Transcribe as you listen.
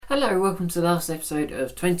Hello, welcome to the last episode of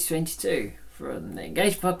 2022 from the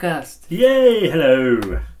Engage podcast. Yay,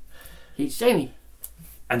 hello. He's Jamie.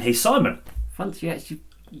 And he's Simon. Once you actually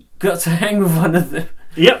got to hang with one of them.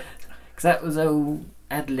 Yep. Because that was all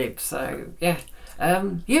ad-lib, so yeah.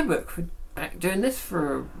 Yearbook, we're back doing this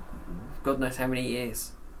for God knows how many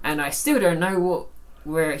years. And I still don't know what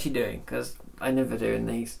we're actually doing, because I never do in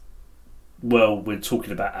these. Well, we're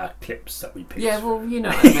talking about our clips that we picked. Yeah, well, you know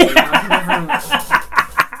what I mean.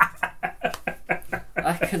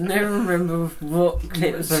 I can never remember what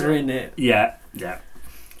clips are in it. Yeah.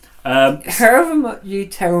 However much you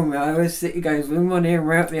tell me, I always sit and goes in one ear and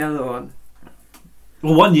we're out the other one.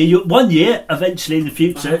 Well, one year, eventually in the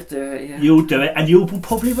future, do it, yeah. you'll do it, and you'll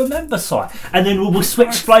probably remember, Si. And then we'll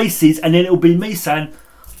switch places, and then it'll be me saying,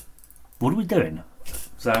 "What are we doing?"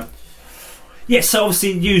 So, yeah. So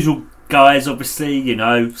obviously, usual guys. Obviously, you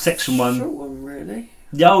know, section one. Short one, really.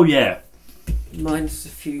 Oh yeah. Mine's a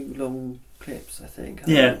few long clips, I think.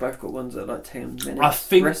 Yeah. We've both got ones that are like 10 minutes. I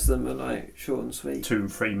think the rest of them are like short and sweet. 2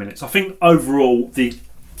 and 3 minutes. I think overall the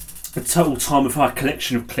total time of our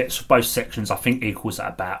collection of clips for both sections, I think, equals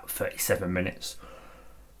at about 37 minutes.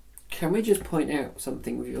 Can we just point out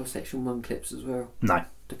something with your section 1 clips as well? No.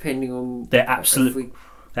 Depending on... They're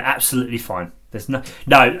absolutely fine. There's no...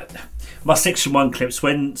 My section 1 clips,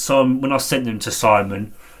 when I sent them to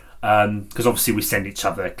Simon, because obviously we send each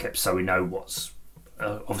other clips so we know what's...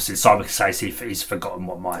 obviously Simon can say he's forgotten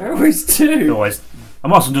what mine are. I always do. I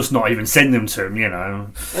might as well just not even send them to him, you know.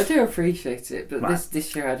 I do appreciate it, but right.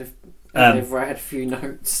 this year I had a few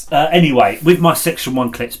notes. Anyway, with my section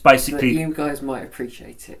 1 clips, basically... But you guys might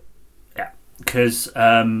appreciate it. Yeah, because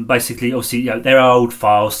basically, obviously, you know, they're old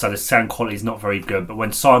files, so the sound quality is not very good, but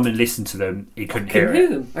when Simon listened to them, he couldn't hear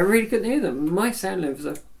them. I really couldn't hear them. My sound levels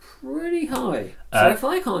are pretty high. So if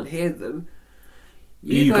I can't hear them...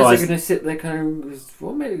 You guys are going to sit there kind of,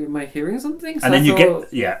 what, maybe am I hearing something? So and then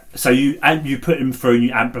so you put them through and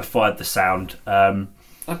you amplified the sound. I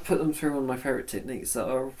put them through one of my favourite techniques that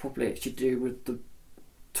I'll probably actually do with the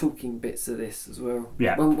talking bits of this as well.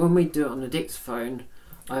 Yeah. When we do it on the dictaphone,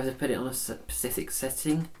 I have to put it on a specific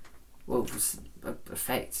setting,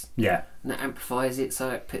 effect. Yeah. And that amplifies it so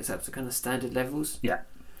it picks up to kind of standard levels. Yeah.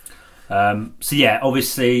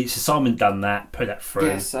 Obviously, so Simon done that, put that through.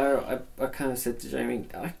 Yeah, so I kind of said to Jamie,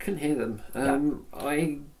 I couldn't hear them.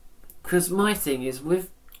 Because my thing is with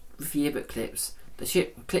Yearbook clips,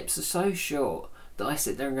 clips are so short that I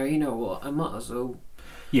sit there and go, you know what, I might as well.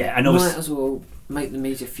 Yeah, and might as well make them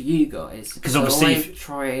easier for you guys. Because obviously, I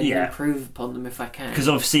try and improve upon them if I can. Because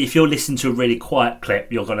obviously, if you're listening to a really quiet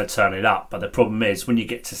clip, you're going to turn it up. But the problem is, when you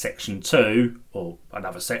get to section 2 or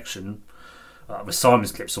another section. With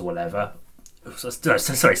Simon's clips or whatever,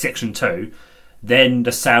 section 2, then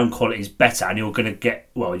the sound quality is better, and you're going to get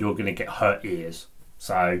hurt ears.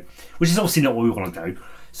 So, which is obviously not what we want to do.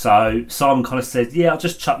 So Simon kind of said, "Yeah, I'll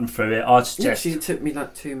just chuck them through it. I suggest." Actually, it took me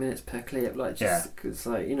like 2 minutes per clip, because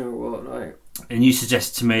you know what, like. And you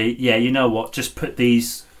suggested to me, yeah, you know what, just put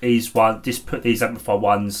these amplified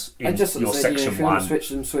ones in your section 1. If you want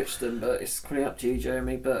to switch them, but it's pretty up to you,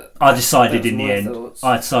 Jeremy. But I decided in the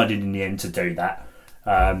end to do that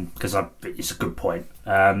because it's a good point.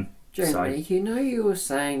 Jeremy, you know you were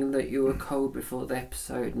saying that you were cold before the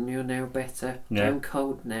episode and you're now better. Yeah. I'm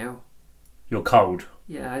cold now. You're cold?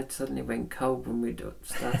 Yeah, I suddenly went cold when we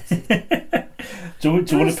started. do you want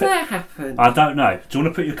to put that happen? I don't know. Do you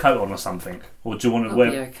want to put your coat on or something? Or do you want to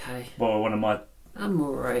wear... Be okay. Well, one of my... I'm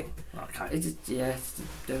alright. Okay.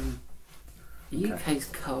 The UK's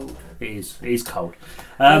cold. It is cold.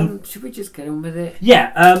 Should we just get on with it?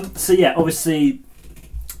 Yeah. Obviously...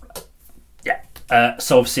 Yeah.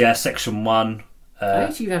 So obviously our section 1... I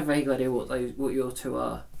actually have a vague idea what your two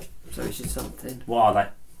are. So it's just something. What are they?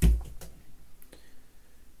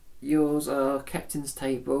 Yours are Captain's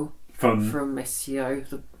Table from SEO,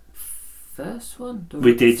 the first one.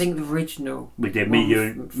 We did. I think the original. We did. Me,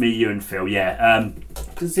 you, and Phil. Yeah.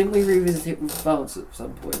 Because didn't we revisit it with Vance at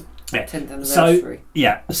some point? Yeah. 10th anniversary.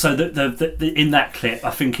 So the in that clip,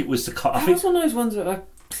 I think it was the. That was one of those ones that I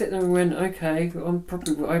sit there and went, okay, I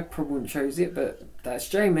probably wouldn't chose it, but that's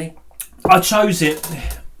Jamie. I chose it.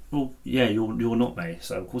 Well, yeah, you're not me,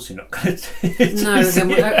 so of course you're not going to. No,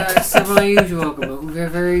 that's my usual argument. We're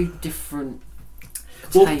very different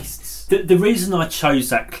tastes. The reason I chose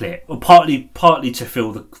that clip, well, partly to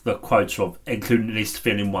fill the quota of including at least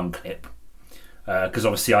Phil in one clip, Because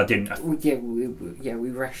obviously I didn't. Well, we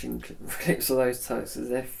ration clips of those types, so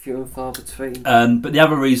they're few and far between. But the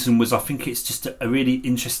other reason was I think it's just a really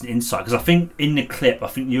interesting insight, because I think in the clip, I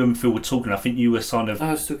think you and Phil were talking. I think you were kind of.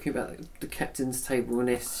 I was talking about the captain's table and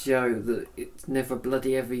SGO that it's never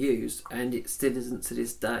bloody ever used, and it still isn't to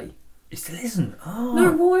this day. It still isn't. Oh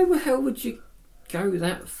no! Why the hell would you go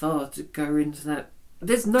that far to go into that?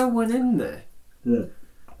 There's no one in there. Yeah.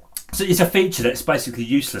 So it's a feature that's basically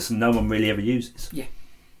useless and no one really ever uses. Yeah.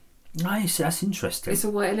 Nice, that's interesting. It's a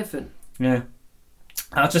white elephant. Yeah.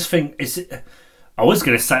 I just think I was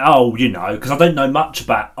going to say, because I don't know much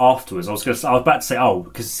about afterwards. I was about to say,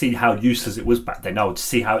 because see how useless it was back then. To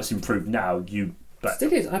see how it's improved now.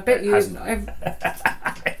 Still is. I bet you. Again,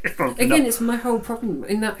 it's my whole problem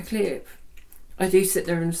in that clip. I do sit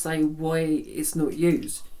there and say why it's not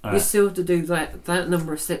used. You still have to do that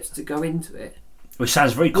number of steps to go into it. Which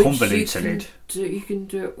sounds very convoluted. You can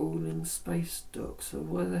do it all in space dock, so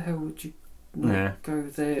why the hell would you not go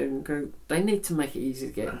there and go? They need to make it easy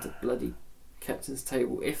to get into bloody captain's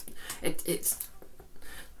table. If it's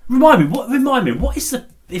remind me, what is the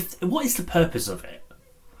purpose of it?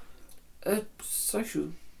 A social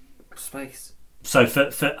space. So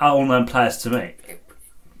for online players to meet.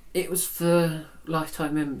 It was for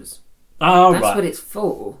lifetime members. Oh, that's right. what it's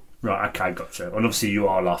for. Right, okay, gotcha. And obviously you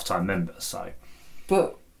are a lifetime member, so.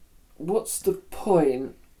 But what's the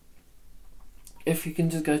point if you can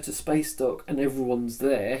just go to Space Dock and everyone's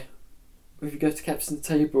there? If you go to Captain's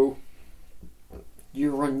Table,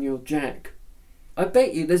 you're on your jack. I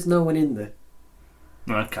bet you there's no one in there.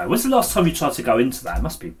 Okay, when's the last time you tried to go into that? It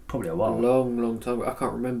must be probably a while. A long time. I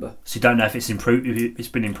can't remember. So you don't know if it's improved, if it's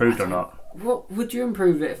been improved or not. What would you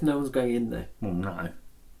improve it if no one's going in there? Well, no.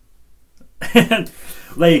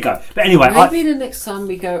 There you go. But anyway, maybe the next time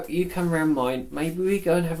you come around mine. Maybe we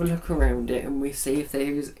go and have a look around it and we see if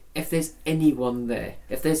there's anyone there,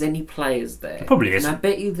 if there's any players there. There probably is. And I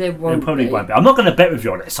bet you there won't. There probably won't be. I'm not going to bet with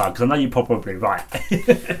you on that side because I know you're probably right.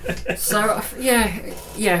 So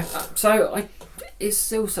yeah. So it's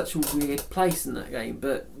still such a weird place in that game,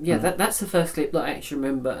 but yeah, that's the first clip that I actually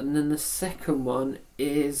remember, and then the second one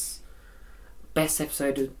is best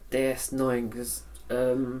episode of DS9 because.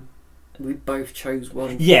 We both chose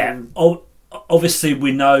one. Yeah, obviously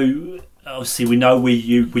we know. We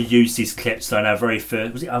use these clips on our very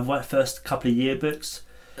first. Was it our first couple of yearbooks?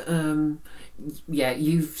 Yeah,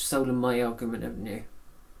 you've stolen my argument, haven't you?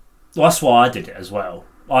 Well, that's why I did it as well.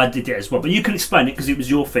 But you can explain it because it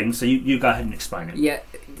was your thing. So you go ahead and explain it. Yeah,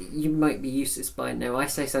 you might be used to this by now. I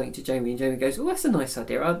say something to Jamie, and Jamie goes, "Oh, that's a nice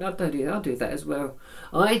idea. I'll do that as well."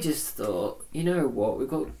 I just thought, you know what? We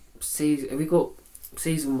got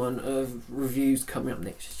Season 1 of reviews coming up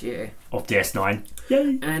next year of DS9.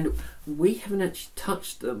 Yay! And we haven't actually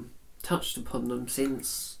touched upon them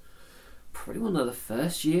since probably one of the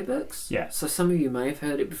first yearbooks. Yeah. So some of you may have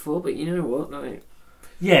heard it before, but you know what?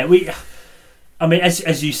 Yeah,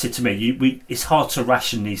 as you said to me, it's hard to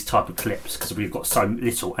ration these type of clips because we've got so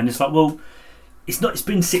little, and it's like, well, it's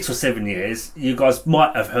been 6 or 7 years. You guys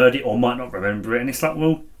might have heard it or might not remember it, and it's like,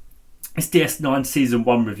 well. It's DS9 Season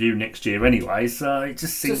 1 review next year anyway, so it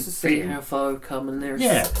just seems... Just to see how far we've come, and there's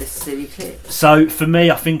this silly clip. So, for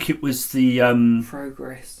me, I think it was the...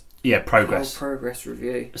 Progress. Yeah, Progress. Progress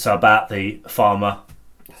review. So, about the farmer...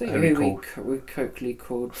 I think we quickly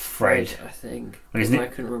called Fred, I think. I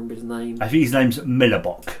couldn't remember his name. I think his name's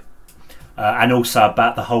Millerbock. And also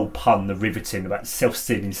about the whole pun, the riveting, about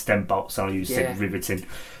self-stealing stem bolts, I you said riveting.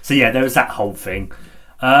 So, yeah, there was that whole thing.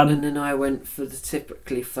 And then I went for the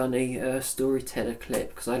typically funny storyteller clip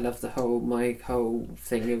because I love my whole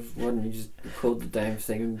thing of why don't you just record the damn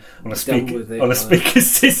thing and on a speaker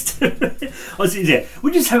system.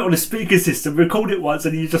 We just have it on a speaker system, record it once,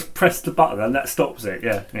 and you just press the button and that stops it.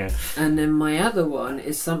 Yeah. And then my other one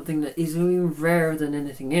is something that is even rarer than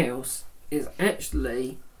anything else. Is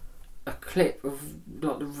actually a clip of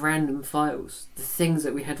like the random files, the things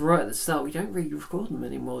that we had right at the start. We don't really record them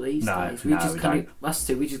anymore these days. We just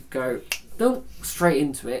go straight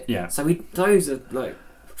into it. Yeah. So those are like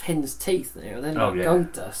hen's teeth now. They're like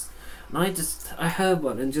gold dust. And I heard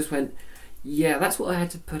one and just went, yeah, that's what I had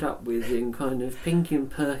to put up with in kind of Pinky and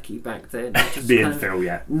Perky back then. Just being Phil,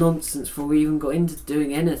 nonsense before we even got into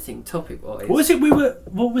doing anything topic wise. What was it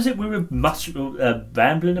we were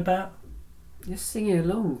rambling about? Just singing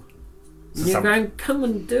along. And you're going, come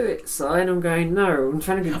and do it, Si, and I'm going, no, I'm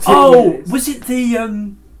trying to continue. Oh, was it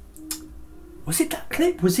the was it that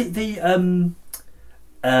clip? Was it the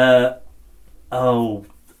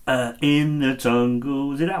in the jungle?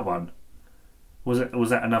 Was it that one? Was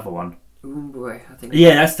that another one? Oh boy, I think.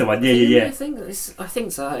 Yeah, that's the one. Yeah. I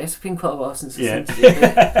think so. It's been quite a while since I've Yeah. seen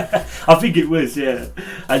it. I think it was, yeah.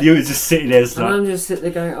 And you were just sitting there, And I'm just sitting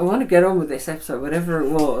there going, I want to get on with this episode, whatever it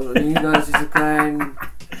was. And you guys are just going,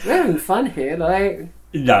 we're having fun here. Like,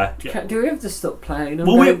 no. do we have to stop playing? I'm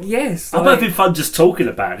Well, going, yes. I'm having fun just talking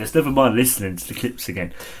about this. Never mind listening to the clips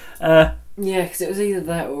again. Yeah, because it was either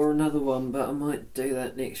that or another one, but I might do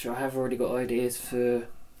that next year. I have already got ideas for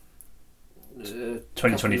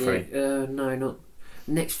 2023. No, not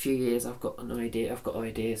next few years. I've got an idea. I've got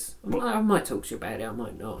ideas. I might talk to you about it. I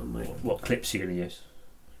might not. What clips are you going to use?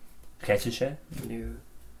 Care to share? No.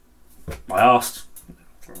 I asked.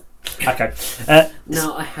 Okay.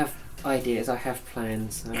 No, I have ideas. I have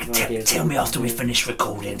plans. I have ideas. Tell me after we finish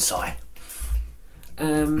recording, Si.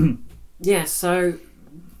 Yeah. So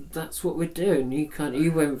that's what we're doing.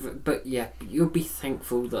 You went, but yeah, you'll be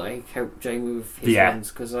thankful that I helped Jamie with his ones,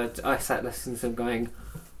 because I sat listening to them going,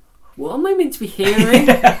 what am I meant to be hearing?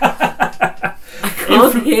 I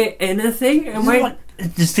can't hear anything.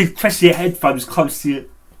 Just especially your headphones close to you.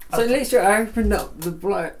 So literally, I opened up the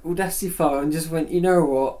Black Audacity file and just went, you know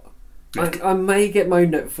what? I may get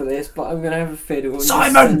moaned at for this, but I'm going to have a fiddle and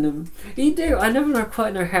Simon! just send them. You do. I never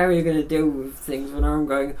quite know how you're going to deal with things when I'm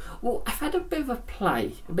going, well, I've had a bit of a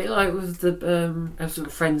play. A bit like with the sort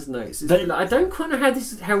of Friends notes. Like, I don't quite know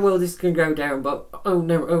how well this can go down, but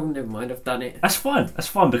never mind, I've done it. That's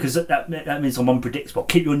fine because that means I'm unpredictable.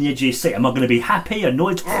 Keep you on the edge of your seat. Am I going to be happy,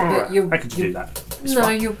 annoyed? How could you do that? It's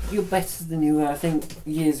fine. You're better than you were. I think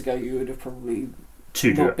years ago you would have probably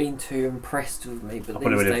not been too impressed with me, but I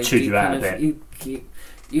probably would have chewed you out a bit.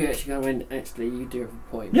 You actually went, actually, you do have a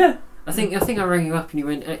point. Yeah. I think I rang you up and you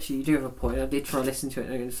went, actually, you do have a point. I did try and listen to it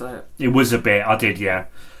and it's like... It was a bit, I did, yeah.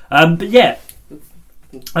 But yeah,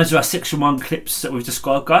 those are our Section 1 clips that we've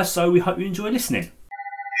described, guys, so we hope you enjoy listening.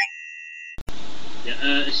 Yeah,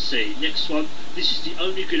 let's see. Next one. This is the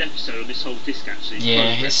only good episode on this whole disc, actually.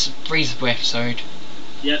 Yeah, it's a reasonable episode.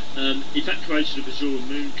 Yeah, evacuation of Azura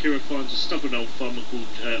Moon. Kira finds a stubborn old farmer called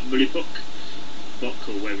Yearbook, or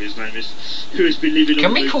whatever his name is, who has been living on the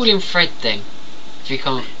Can we call him Fred then? If you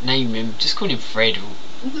can't name him, just call him Fred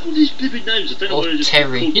all these living names, I don't know or what just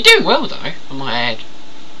Terry. You're doing well though, I might add.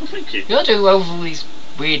 Oh, thank you. You're doing well with all these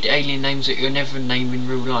weird alien names that you'll never name in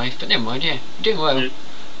real life, but never mind, yeah, you're doing well. Yeah.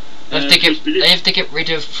 They have to get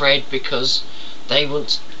rid of Fred because they want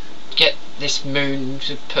to get this moon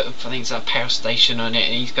to put, I think it's a power station on it,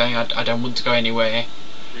 and he's going, I don't want to go anywhere.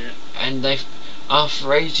 Yeah. And they've,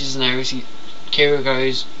 after ages now, Kira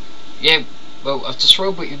goes, yeah, well, I've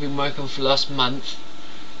destroyed what you've been working on for the last month,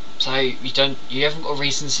 so you haven't got a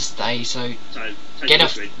reason to stay, so get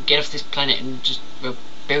off this planet and just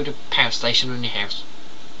build a power station on your house.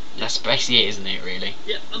 That's basically it, isn't it, really?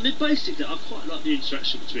 Yeah, I mean, basically, I quite like the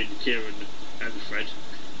interaction between Kira and Fred.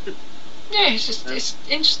 Yeah, it's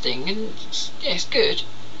interesting and it's good,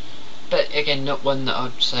 but again, not one that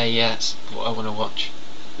I'd say that's what I want to watch.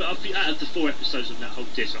 But I think out of the 4 episodes on that whole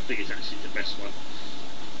disc, I think it's actually the best one.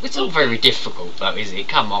 It's not very difficult, though, is it?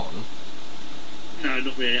 Come on. No,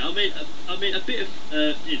 not really. I mean, a bit of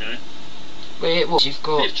You've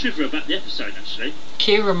got a bit of trivia about the episode, actually.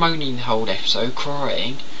 Kira moaning the whole episode,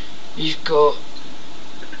 crying. You've got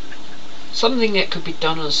something that could be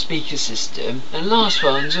done on a speaker system, and the last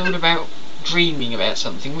one's all about dreaming about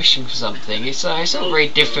something, wishing for something. It's not very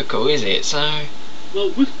difficult, is it? So. Well,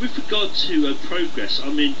 with regard to progress, I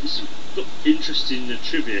mean, it's got interesting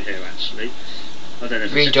trivia here, actually. I don't know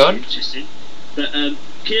if it's actually interesting. But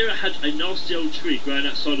Kira had a nasty old tree growing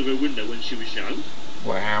outside of her window when she was young.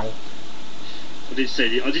 Wow. I did say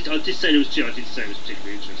there was 2. I didn't say it was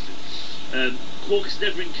particularly interesting. Quark has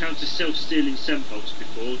never encountered self-stealing sembolts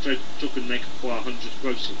before. Job and they can acquire 100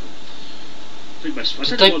 gross of them.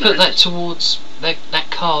 Did they put that towards that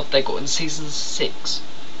card they got in season 6?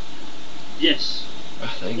 Yes. I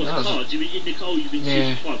think what, the card? You mean in the card? You mean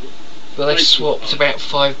season 5? Well, they swapped about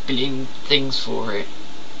 5 billion things for it.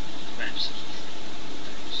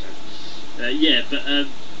 Yeah, but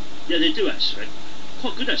yeah, they do actually.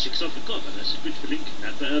 Quite good actually, because I forgot about that. So good for linking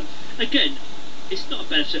that. But again, it's not a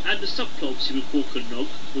bad episode. And the subplot obviously with Quark and Nog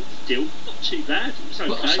with the deal, not too bad. It was okay.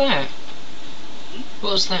 What was that?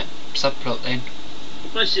 What was that subplot then?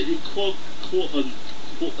 Well, basically, Quark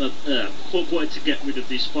wanted to get rid of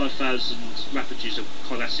these 5,000 refugees of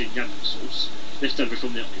Cardassian yam sauce left over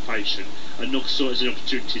from the occupation, and Nog saw it as an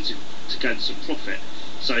opportunity to gain some profit.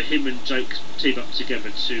 So him and Jake team up together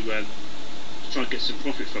to try and get some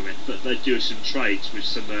profit from it, but they do some trades with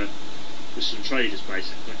some traders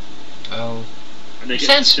basically. Oh, and they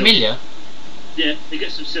sounds familiar. Yeah, they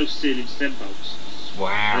get some self-stealing stem bolts.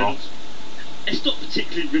 Wow. it's not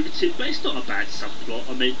particularly riveting, but it's not a bad subplot.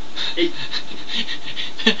 I mean, it.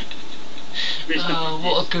 Oh,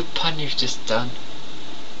 what a good pun you've just done.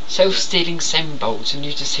 Self-stealing SEM bolts, and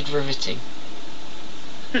you just said riveting.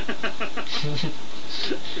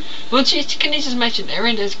 Well, can you just imagine they're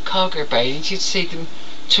in a cargo bay and you see them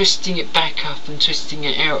twisting it back up and twisting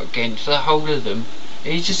it out again for the whole of them,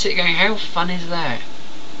 and you just sit going, how fun is that?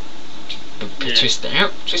 Twist it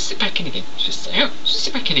out, twist it back in again, twist it out, twist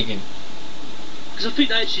it back in again. Because I think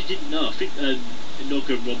they actually didn't know. I think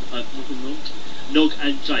Nog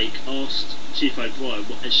and Jake asked Chief O'Brien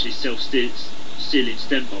what actually self-stealing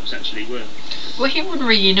stem bolts actually were. Well, he wouldn't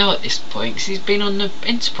really know at this point because he's been on the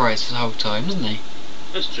Enterprise for the whole time, hasn't he?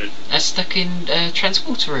 That's true. That's stuck in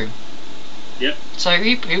transporter room. Yep. So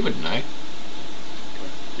he wouldn't know.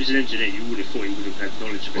 He's an engineer, you would have thought he would have had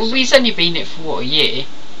knowledge of it. Well, he's only been it for what, a year?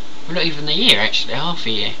 Well, not even a year actually, half a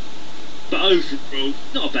year. But overall,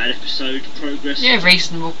 not a bad episode, progress. Yeah,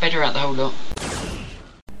 reasonable, better out the whole lot.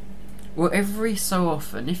 Well, every so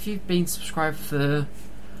often, if you've been subscribed for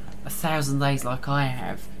 1,000 days like I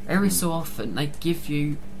have, every so often they give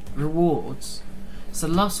you rewards. So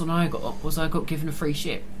the last one I got given a free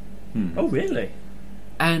ship. Oh, really?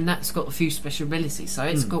 And that's got a few special abilities. So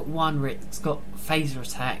it's got one where it's got phaser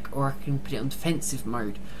attack, or I can put it on defensive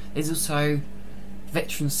mode. There's also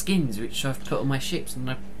veteran skins, which I've put on my ships, and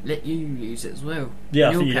I let you use it as well. Yeah,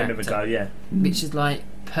 I think you let me have a go, yeah. Which is like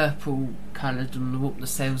purple coloured on the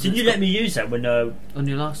sails. Did you let me use that when... on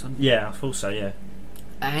your last one? Yeah, I thought so, yeah.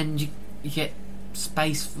 And you get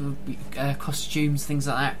space for costumes, things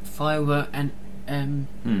like that, firework and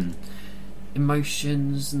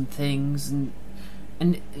emotions and things, and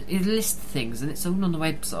it lists things, and it's all on the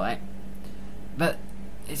website. But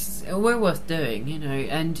it's well worth doing, you know.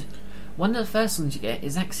 And one of the first ones you get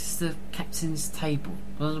is access to the captain's table,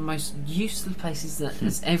 one of the most useful places that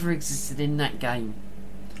has ever existed in that game.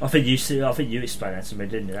 I think you explained that to me,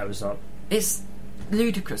 didn't you? That was like... It's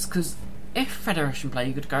ludicrous, because if Federation play,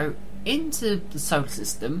 you could go into the solar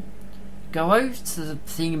system, go over to the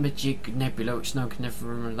thingamajig nebula, which no one can never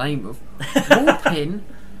remember the name of, walk in,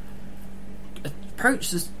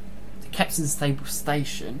 approach the captain's table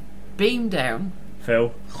station, beam down,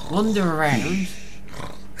 Phil, wander around,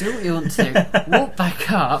 do what you want to, walk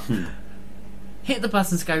back up, hit the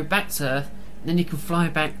buttons, go back to Earth, and then you can fly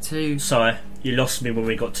back to... Sorry, you lost me when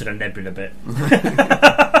we got to the nebula bit.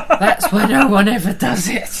 That's why no one ever does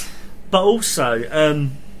it. But also,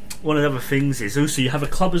 one of the other things is also you have a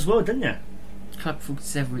club as well, didn't you? Club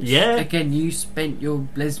 47, which, yeah. Again, you spent your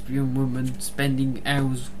lesbian woman spending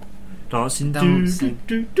hours dancing.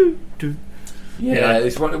 Yeah,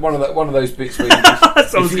 it's one of those bits where you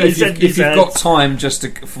just, if you've got time just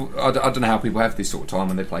to... I don't know how people have this sort of time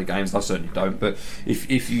when they play games. I certainly don't. But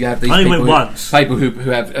if you have these people who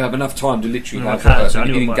have enough time to literally have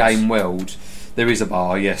an in-game world, there is a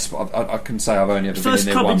bar, yes. But I can say I've only ever been in there once. First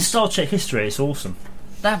club in Star Trek history. It's awesome.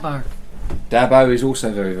 Dabo is also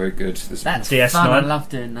very, very good. That's DS9. fun. I love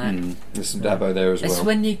doing that. There's some Dabo there as well. It's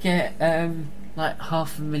when you get like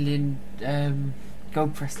 500,000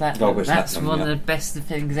 gold press platinum. That's one of the best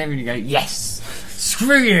things ever. You go, yes,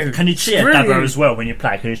 screw you. Can you cheat at Dabo as well when you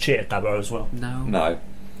play? Can you cheat at Dabo as well? No.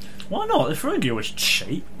 Why not? If you always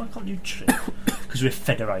cheat, why can't you cheat? Because we're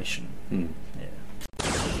Federation. Yeah.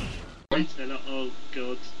 They're like, oh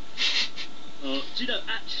god. Do you know,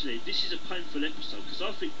 actually, this is a painful episode because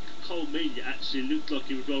I think Cole Media actually looked like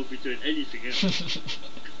he would rather be doing anything else.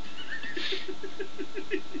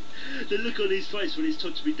 The look on his face when he's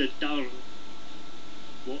told to be the dull.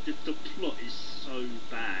 What if the plot is so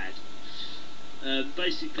bad?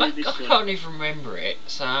 Basically, I can't even remember it,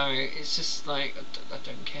 so it's just like I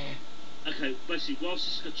don't care. Okay, basically,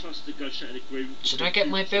 whilst this guy tries to negotiate an agreement. Should I get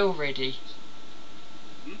my bill ready?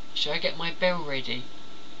 Should I get my bell ready?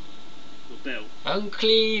 What bell?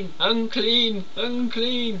 Unclean, unclean,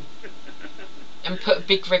 unclean. And put a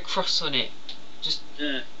big red cross on it. Just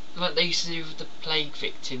like they used to do with the plague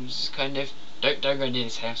victims. Just kind of, don't go near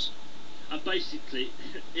this house. And basically,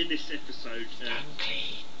 in this episode...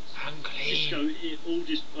 unclean. It all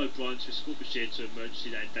just O'Brien to escort Bashir to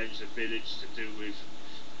emergency that endangers the village to do with...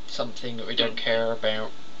 something that we don't care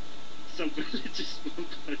about. Some religious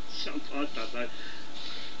I don't know.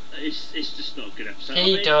 It's just not a good episode.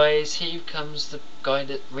 He dies, here comes the guy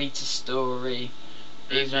that reads a story.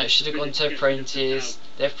 Even though it should have gone to apprentice.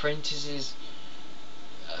 The apprentice is...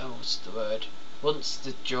 what's the word? Wants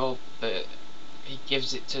the job, but he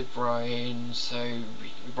gives it to Brian, so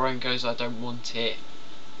Brian goes, I don't want it.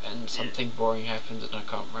 And something boring happened and I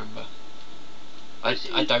can't remember.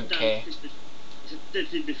 I don't care. It's a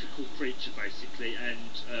deadly difficult creature, basically,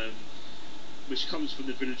 and which comes from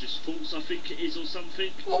the villagers' thoughts, I think it is, or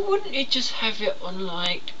something. Well, wouldn't you just have it on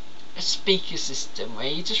like a speaker system where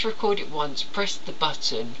you just record it once, press the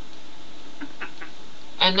button,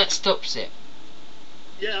 and that stops it?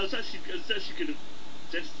 Yeah, I was actually going to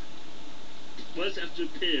just. Why does it have to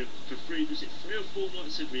appear for 3 or 4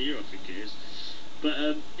 nights every year? I think it is.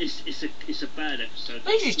 But it's a bad episode.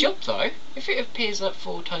 Lady's job though. If it appears like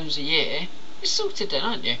 4 times a year, you're sorted then,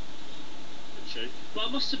 aren't you? True. But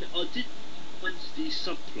I must admit, I did find the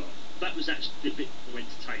subplot. That was actually a bit more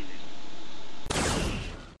entertaining.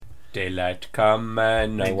 Daylight come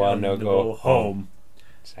and no one will go home.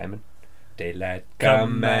 Simon. Daylight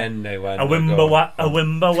come and no one will go home. A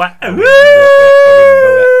wimbo wat. A wimbo wet.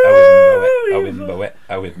 A wimbo wet.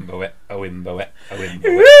 A wimbo wet. A wimbo wet. A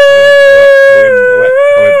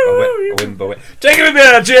wimbo wet. Take it with me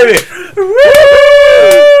now, Jamie.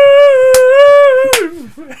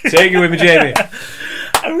 Take it with me, Jamie.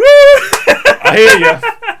 I hear you.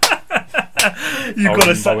 You've got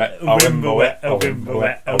to say a wimbo wet, a wimbo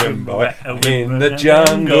wet, a wimbo wet. In the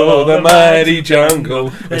jungle, the mighty jungle,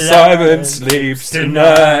 where Simon sleeps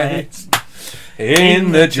tonight.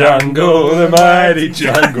 In the jungle, the mighty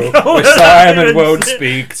jungle, where Simon won't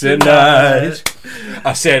speak tonight.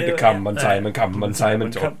 I said, come on,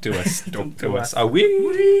 Simon, talk to us, talk to us. Are we?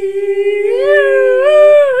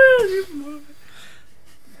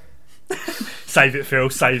 Save it, Phil,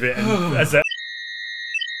 save it. And that's it.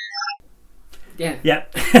 Yeah.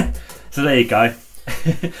 Yep. So there you go.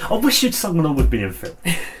 I wish you'd sung along with me and Phil.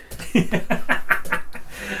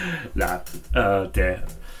 No. Oh dear.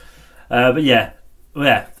 But yeah.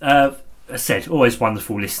 As I said, always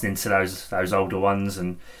wonderful listening to those older ones,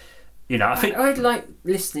 and you know, I think I'd like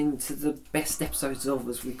listening to the best episodes of,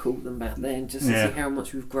 as we called them back then, just to see how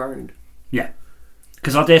much we've grown. Yeah.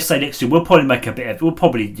 Because I dare say next year we'll probably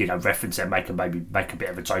reference it, make a bit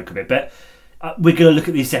of a joke of it, but we're going to look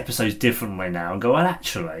at these episodes differently now and go, well,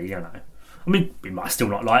 actually, you know, I mean, we might still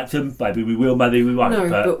not like them. Maybe we will, maybe we won't. No,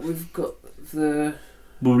 but we've got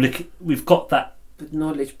we've got that the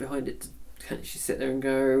knowledge behind it to actually sit there and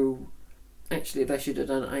go, actually, they should have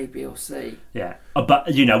done A, B, or C. Yeah,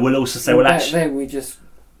 but you know, we'll also say, well, actually, then we just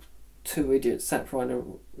 2 idiots sat behind a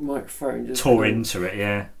microphone just tore into it,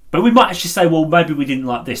 yeah. But we might actually say, well, maybe we didn't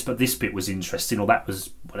like this, but this bit was interesting, or that was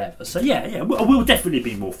whatever. So yeah, we'll definitely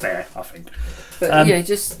be more fair, I think. But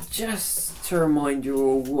just to remind you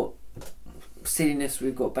all what silliness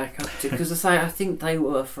we've got back up to, because I think they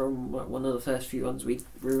were from one of the first few ones we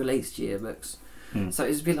re-released yearbooks. So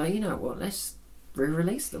it's a bit like, you know what, let's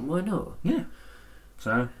re-release them. Why not? Yeah.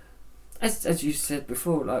 So as you said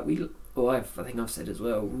before, like I think I've said as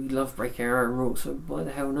well, we love breaking our own rules. So why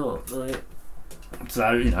the hell not? Like.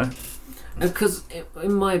 So, you know. Because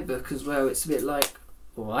in my book as well, it's a bit like,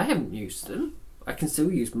 well, I haven't used them. I can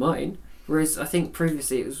still use mine. Whereas I think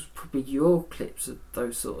previously it was probably your clips of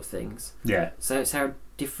those sort of things. Yeah. So it's our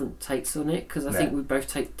different takes on it, because I think we both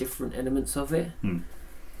take different elements of it.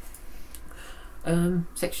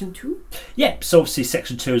 Section 2? Yeah, so obviously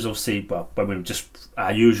Section 2 is obviously, well, when we were just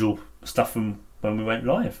our usual stuff from when we went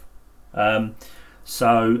live.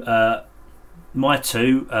 My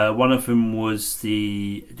two, one of them was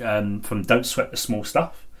the from Don't Sweat the Small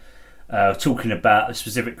Stuff, talking about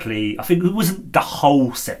specifically, I think it wasn't the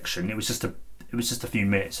whole section, it was just a few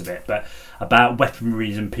minutes of it, but about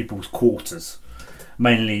weaponry in people's quarters,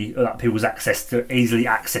 mainly like people's easily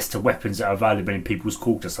access to weapons that are available in people's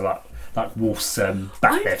quarters, so like Wolf's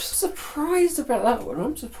back lifts. I'm surprised about that one.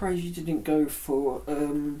 I'm surprised you didn't go for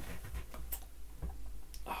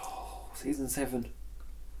season 7.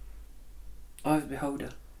 Eye of the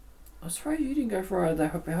Beholder. I'm surprised you didn't go for Eye of the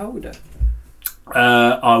Beholder.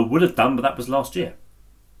 I would have done, but that was last year.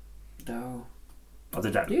 No. I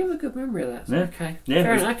did that. You have a good memory of that. So yeah. Okay. Yeah.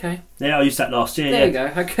 Fair enough. Okay. Yeah, I used that last year. There you go.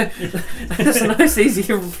 Okay. That's a nice, easy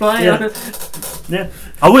reply. Yeah.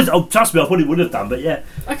 I would. Oh, trust me, I probably would have done, but yeah.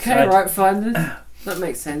 Okay. Right. Fine. That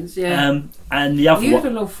makes sense. Yeah. And the other you one.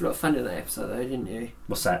 had an awful lot of fun in that episode, though, didn't you?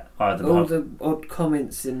 What's that? All the odd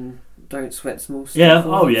comments in Don't Sweat Small Stuff. Yeah.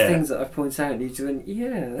 All yeah. Things that I point out, and you just went,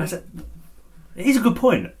 yeah. It is a good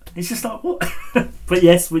point. It's just like, what? But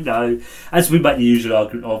yes, we know, as we make the usual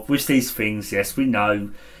argument of, with these things, yes, we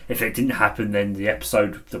know if it didn't happen, then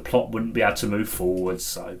the plot wouldn't be able to move forward.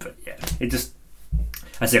 So, but yeah, it just,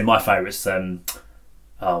 as I said, my favourite's,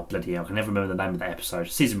 oh bloody hell, I can never remember the name of that episode.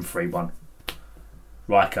 Season 3 one.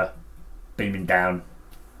 Riker beaming down,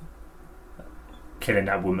 killing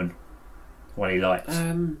that woman when he liked.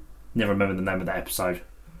 Never remember the name of that episode.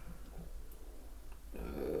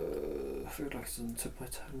 I feel like it's on the tip of my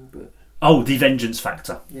tongue, but... Oh, The Vengeance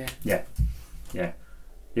Factor. Yeah.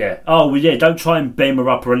 Yeah. Oh, well, yeah. Don't try and beam her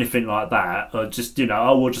up or anything like that. Or just,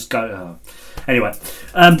 we'll just go. Anyway,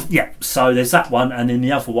 yeah. So there's that one, and then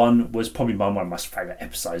the other one was probably one of my most favourite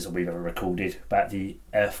episodes that we've ever recorded about the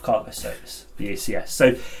Earth Cargo Service, the ECS.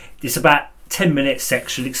 So it's about 10-minute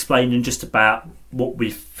section explaining just about what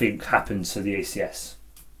we think happened to the ECS.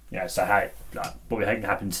 So how what we think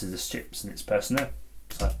happened to the ships and its personnel.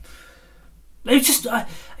 So. It's just,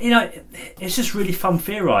 it's just really fun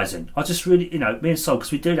theorising. I just really, me and Sol,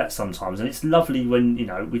 because we do that sometimes, and it's lovely when,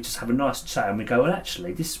 we just have a nice chat and we go, well,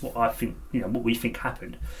 actually, this is what I think, what we think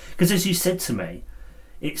happened. Because as you said to me,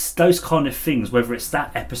 it's those kind of things, whether it's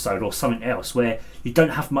that episode or something else, where you don't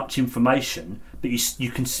have much information, but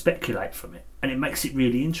you can speculate from it, and it makes it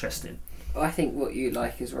really interesting. I think what you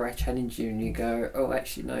like is where I challenge you and you go, oh,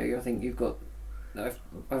 actually, no, I think you've got... I've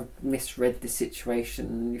misread the situation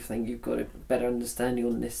and you think you've got a better understanding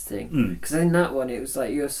on this thing. Because in that one it was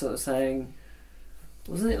like you were sort of saying,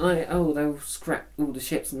 wasn't it like, oh, they'll scrap all the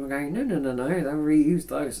ships, and we're going, no, they'll reuse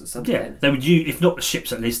those or something. Yeah, they would use, if not the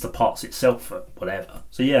ships, at least the parts itself or whatever.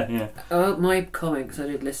 So yeah. My comment, because I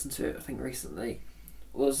did listen to it I think recently,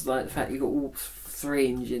 was like the fact you got all 3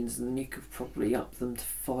 engines and you could probably up them to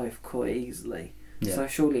 5 quite easily. Yeah. So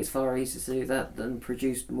surely it's far easier to do that than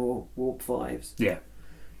produce more Warp 5s. Yeah.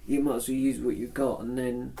 You might as well use what you've got and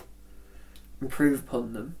then improve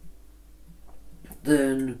upon them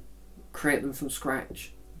than create them from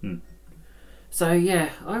scratch. So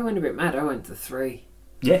yeah, I went a bit mad. I went to 3.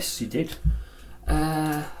 Yes, you did.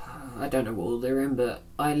 I don't know what all they're in, but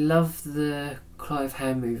I love the Clive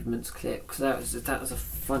hand movements clip, because that was a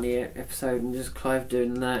funny episode, and just Clive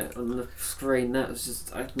doing that on the screen, that was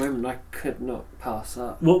just a moment I could not pass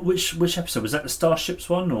up. Which episode was that? The Starships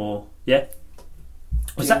one, or yeah?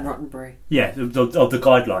 Was Jim that Roddenberry? Yeah, of the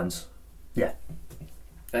guidelines. Yeah.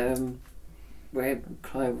 Where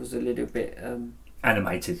Clive was a little bit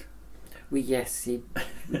animated. Well, yes, he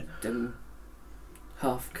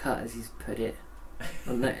half cut, as he's put it,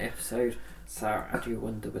 on that episode. So I do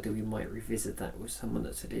wonder whether we might revisit that with someone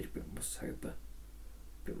that's a little bit more sober, a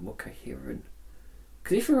bit more coherent.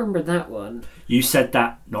 Because if you remember that one... You said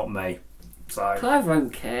that, not me. So Clive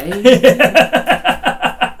won't care.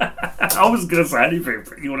 I wasn't going to say anything,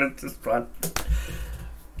 but you wanted to just run.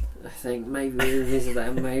 I think maybe we revisit that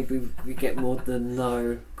and maybe we get more than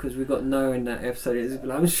no, because we got no in that episode.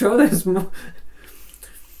 I'm sure there's more.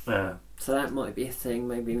 Yeah. So that might be a thing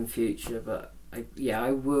maybe in future, but... I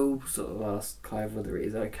will sort of ask Clive whether it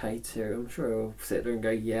is okay to. I'm sure he'll sit there and go,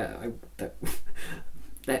 yeah,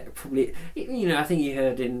 that probably... I think you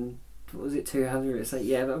heard in, what was it, 200? It's like,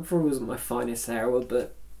 yeah, that probably wasn't my finest hour,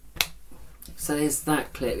 but... So there's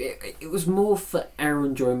that clip. It was more for our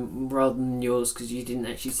enjoyment rather than yours, because you didn't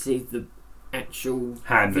actually see the actual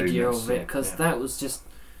hand video movements, of it, because that was just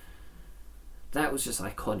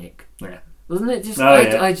iconic. Yeah. Wasn't it just?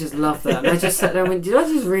 Yeah. I just love that. And I just sat there and went, did I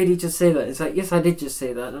just really just see that? It's like, yes, I did just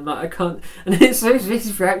see that. And I'm like, I can't. And it's so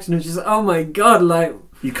his reaction was just, oh my god, like,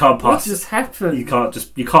 you can't pass. What just happened? You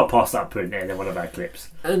can't pass that point in one of our clips.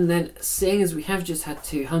 And then, seeing as we have just had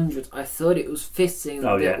 200, I thought it was fitting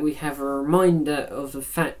that we have a reminder of the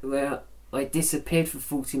fact where I disappeared for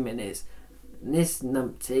 40 minutes. And this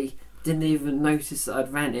numpty didn't even notice that I'd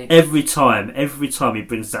vanished. Every time he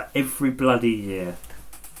brings that every bloody year.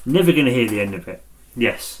 Never going to hear the end of it.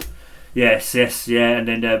 Yes, yeah. And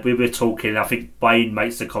then we were talking. I think Wayne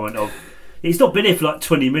makes the comment of, "He's not been here for like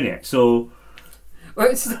 20 minutes." Or, well,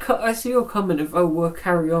 I see your comment of, "Oh, we'll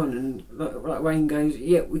carry on," and like Wayne goes,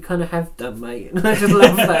 "Yeah, we kind of have done, mate." And I just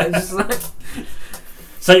love that. It's just like...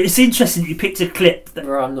 So it's interesting that you picked a clip.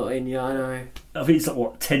 Where I'm not in. Yeah, I know. I think it's like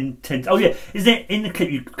what 10. Oh yeah, isn't it in the clip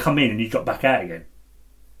you come in and you drop back out again?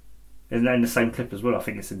 Isn't that in the same clip as well? I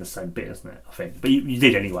think it's in the same bit, isn't it? I think, but you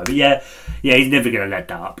did anyway. But yeah, he's never going to let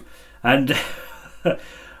that up. And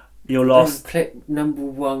your last clip number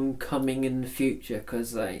 1 coming in the future,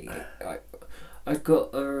 because I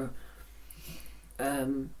got a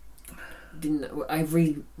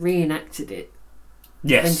reenacted it.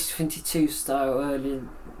 Yes. 2022 style earlier,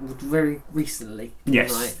 very recently.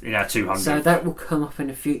 Yes, right? in our 200. So that will come up in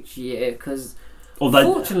a future year, because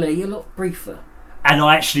fortunately a lot briefer. And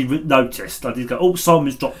I actually noticed, I did go, oh,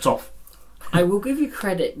 Simon's dropped off. I will give you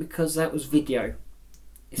credit, because that was video.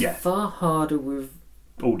 It's far harder with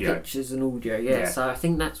audio. Pictures and audio, yeah. So I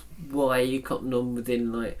think that's why you got them on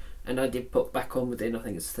within, like, and I did put back on within, I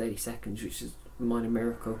think it's 30 seconds, which is a minor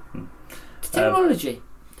miracle. Technology.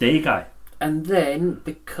 There you go. And then,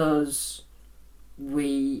 because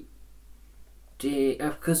we're doing...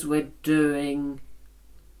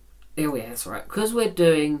 Oh yeah, that's right. Because we're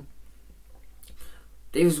doing...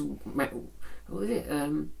 What was it?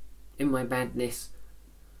 In My Badness,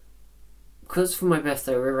 because for my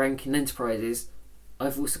birthday we're ranking enterprises,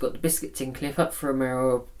 I've also got the biscuit tin clip up from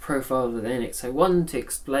our profile of the NXO 1 to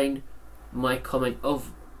explain my comment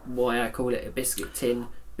of why I call it a biscuit tin,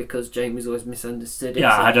 because Jamie's always misunderstood it.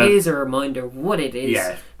 Yeah, so here's a reminder of what it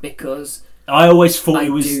is, because I always thought I it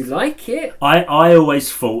was. do like it. I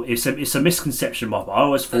always thought it's a misconception, but I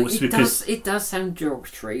always thought it's because it does sound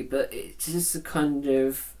derogatory, but it's just a kind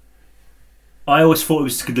of. I always thought it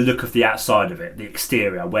was the look of the outside of it, the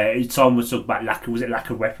exterior, where someone was talking about lack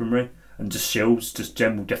of weaponry and just shields, just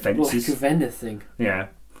general defences. Lack of anything. Yeah.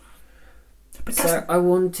 But so I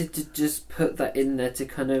wanted to just put that in there to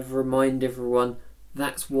kind of remind everyone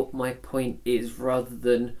that's what my point is, rather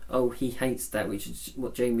than he hates that, which is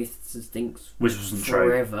what Jamie thinks. Which wasn't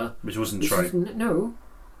forever. True. Which wasn't true.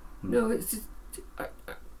 No, it's just,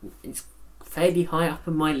 it's fairly high up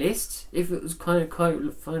on my list. If it was kind of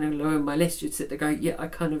low on my list, you'd sit there going, yeah, I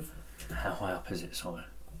kind of. How high up is it, Simon?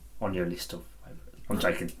 On your list of? I'm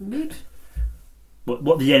joking. Mid.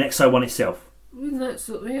 What the NXO one itself? In that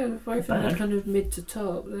sort of, both in that kind of mid to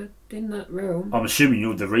top, they're in that realm. I'm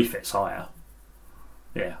assuming the refit's higher.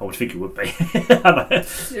 Yeah, I would think it would be.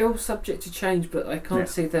 It's all subject to change, but I can't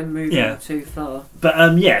see them moving too far. But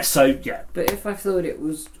But if I thought it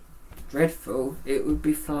was dreadful, it would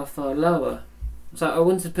be far, far lower. So I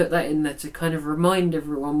wanted to put that in there to kind of remind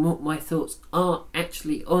everyone what my thoughts are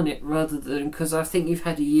actually on it, rather than, because I think you've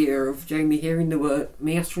had a year of Jamie hearing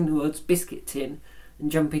me uttering the words biscuit tin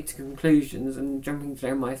and jumping to conclusions and jumping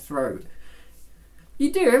down my throat.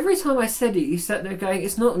 You do. Every time I said it, you sat there going,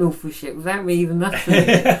 it's not an awful shit, without me even uttering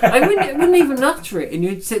it. I wouldn't even utter it, and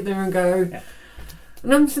you'd sit there and go,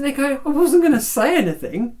 and I'm sitting there going, I wasn't going to say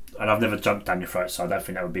anything. And I've never jumped down your throat, so I don't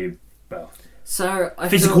think that would be, so I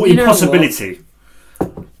physical impossibility.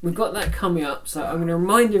 We've got that coming up, so I'm going to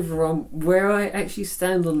remind everyone where I actually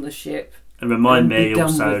stand on the ship. And remind me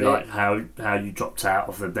also, like, how you dropped out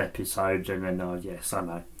of the episode, and then, yes, I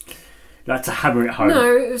know. You like to hammer it home.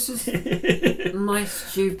 No, it was just my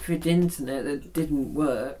stupid internet that didn't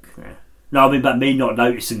work. Yeah. No, I mean, but me not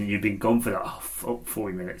noticing that you've been gone for like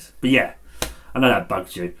 40 minutes. But yeah, I know that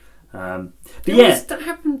bugs you. That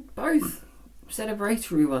happened both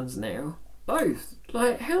celebratory ones now. Both.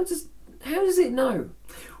 Like, how does it know?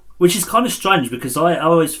 Which is kind of strange, because I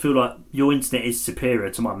always feel like your internet is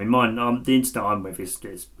superior to mine. I mean, mine, the internet I'm with is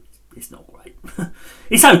not great.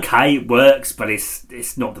 It's okay, it works, but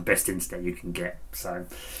it's not the best internet you can get. So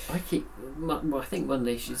I think one of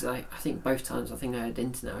the issues, I think both times I had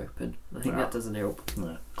internet open. I think that doesn't help.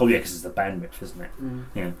 No. Oh yeah, because it's the bandwidth, isn't it?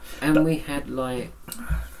 Yeah. And we had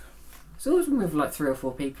it's always been with 3 or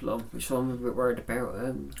 4 people on, which I'm a bit worried about.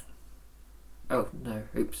 Oh no!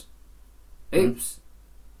 Oops!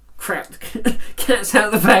 Crap! Cat's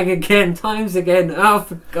out of the bag again. Times again. Oh,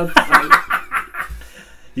 for God's sake!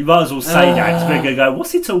 You might as well say that, because we're going to go,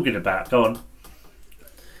 what's he talking about? Go on.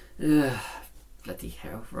 Bloody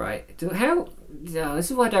hell, right.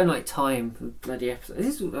 This is why I don't like time for bloody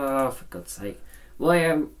episodes. For God's sake.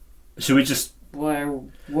 Should we just... Why I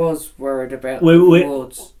was worried about the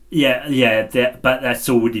rewards. Yeah, but that's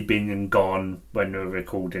already been and gone when we're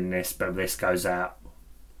recording this, but this goes out.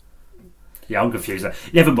 Yeah, I'm confused.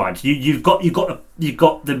 Never mind. You've got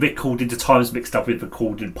the recording, the times mixed up with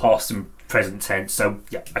recording past and present tense. So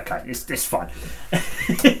yeah, okay, it's fine.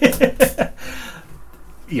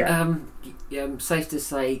 Yeah. Safe to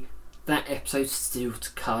say that episode's still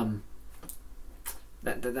to come.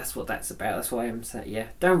 That's what that's about. That's why I'm saying, yeah,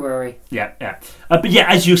 don't worry. Yeah. But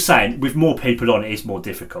yeah, as you're saying, with more people on, it is more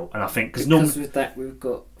difficult, and I think because with that we've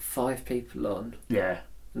got 5 people on. Yeah.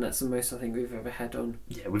 And that's the most I think we've ever had on.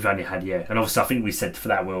 Yeah, we've only had and obviously I think we said for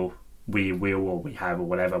that we have or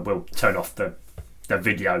whatever, we'll turn off the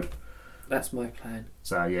video. That's my plan.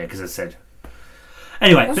 So yeah, because I said.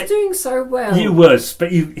 Anyway, I was doing so well. You was,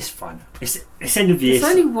 but it's fine. It's end of the year. It's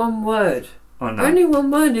only one word. I know. Only one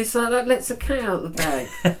word. It's like that lets a cat out of the bag.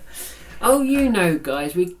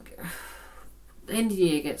 Guys, the end of the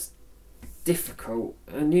year gets difficult,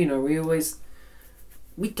 and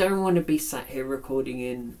we don't want to be sat here recording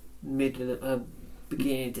in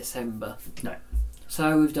beginning of December. No.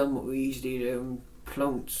 So we've done what we usually do and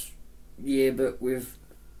plonked Yearbook with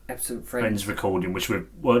Absent Friends recording, which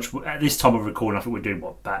at this time of recording, I think we're doing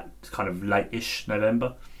about kind of late-ish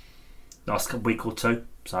November, last week or two.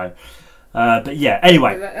 So, but yeah.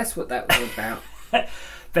 Anyway, that's what that was about. But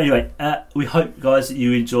anyway, we hope, guys, that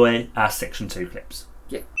you enjoy our Section 2 clips.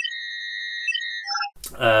 Yeah.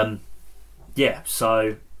 Yeah.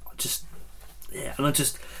 So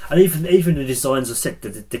and even the designs, I said,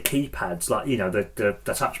 the keypads, like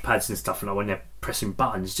the touch pads and stuff, and like when they're pressing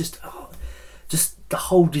buttons, just the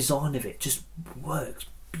whole design of it just works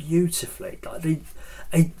beautifully. Like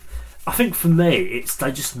I think for me,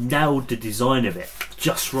 they just nailed the design of it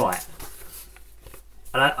just right.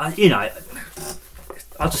 And I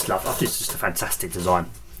just love. I think it's just a fantastic design.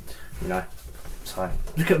 So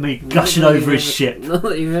look at me gushing over his ship. Not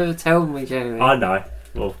that you've ever told me, Jeremy. I know.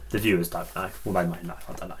 Well, the viewers don't know. Well, they may know.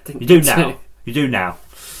 I don't know. You do now. You do now.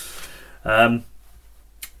 I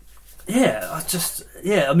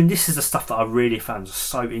mean, this is the stuff that I really found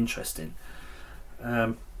so interesting.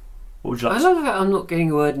 What would you like? I love that I'm not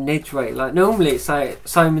getting a word in edgeway. Like normally it's like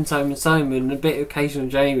Simon, and a bit of occasional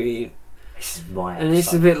Jamie. This is my and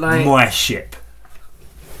it's a bit like my ship.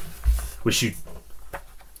 Which you.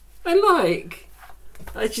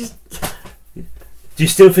 I just. Do you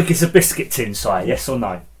still think it's a biscuit tin, Si? Yes or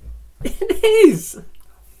no? It is.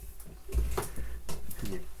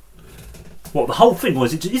 What, the whole thing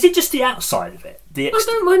was? Is it just the outside of it? I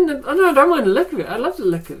don't mind the look of it. I love the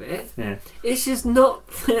look of it. Yeah. It's just not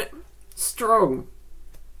strong.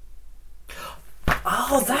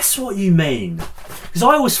 Oh, that's what you mean. Because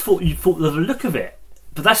I always thought you thought of the look of it,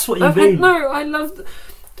 but that's what you mean. I love.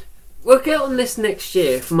 We'll get on this next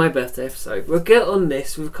year for my birthday episode. We'll get on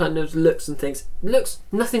this with kind of looks and things. Looks,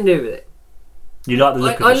 nothing to do with it. You like the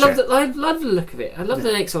look of it? I love the look of it. I love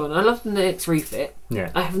the next one. I love the next refit. Yeah.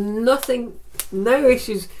 I have no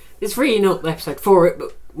issues. It's really not the episode for it,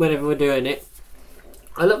 but whenever we're doing it,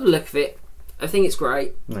 I love the look of it. I think it's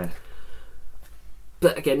great. Yeah.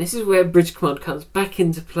 But again, this is where Bridge Command comes back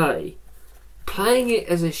into play. Playing it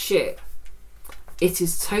as a ship, it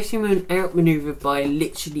is totally outmaneuvered by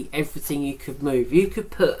literally everything you could move. You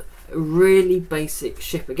could put a really basic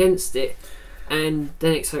ship against it, and the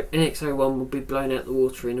NX-01 will be blown out the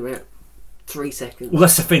water in about 3 seconds. Well,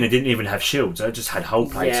 that's the thing. They didn't even have shields. They just had hull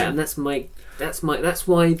plating. Yeah, and that's why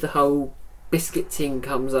the whole biscuit tin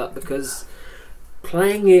comes up, because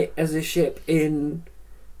playing it as a ship in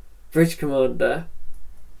Bridge Commander,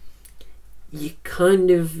 you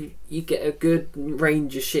get a good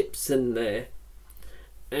range of ships in there,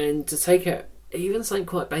 and to take out even something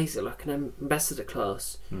quite basic like an ambassador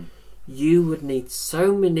class, you would need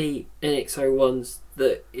so many NX-01s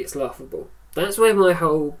that it's laughable. That's where my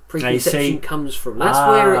whole preconception comes from. That's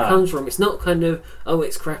where it comes from. It's not kind of, oh,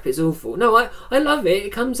 it's crap, it's awful. No, I love it.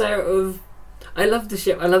 It comes out of, I love the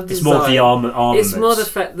ship, I love the design. It's more the armaments. It's more the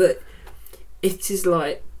fact that it is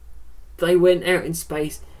like they went out in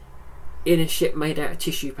space in a ship made out of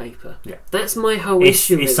tissue paper. Yeah. That's my whole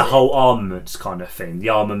issue with it. It's the whole armaments kind of thing. The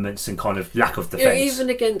armaments and kind of lack of defence. Even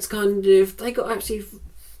against kind of, they got actually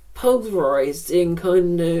pulverised in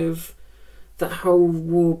kind of that whole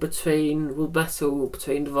battle between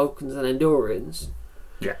the Vulcans and Andorians.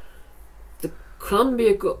 Yeah. The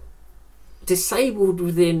Columbia got disabled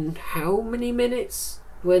within how many minutes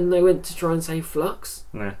when they went to try and save Flux?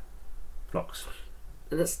 Yeah. Flux.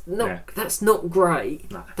 And that's not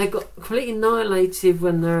great. No. They got completely annihilated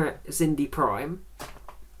when they're at Zindi Prime.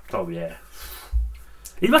 Oh yeah.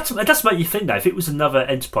 It does make you think though, if it was another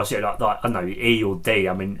Enterprise, like I don't know, E or D,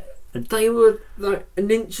 I mean, they were like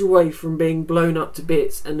an inch away from being blown up to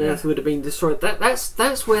bits, and Earth would have been destroyed.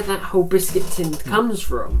 That's where that whole biscuit tin comes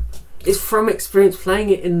from. It's from experience playing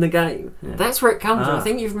it in the game. Yeah. That's where it comes from. I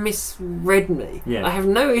think you've misread me. Yeah. I have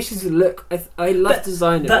no issues with look. I love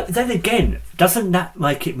design of it. Then again, doesn't that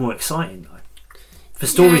make it more exciting though? For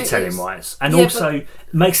storytelling wise, and also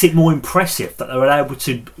makes it more impressive that they're able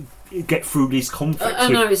to get through these conflicts. I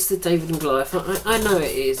know it's the David and Goliath. I know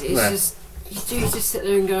it is. It's just you do just sit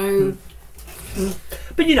there and go.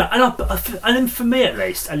 But you know, and then for me at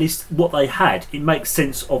least what they had, it makes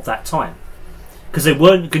sense of that time. Because they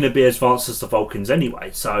weren't going to be as advanced as the Vulcans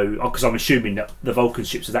anyway. So, because I'm assuming that the Vulcan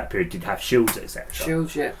ships of that period did have shields, etc.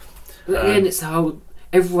 Shields, yeah. But again, it's the whole.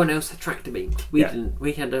 Everyone else had tractor beam. We didn't.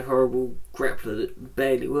 We had a horrible grappler that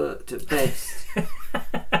barely worked at best.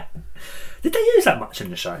 Did they use that much in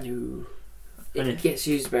the show? No. It gets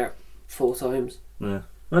used about 4 times. Yeah.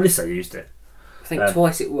 Well, at least they used it. I think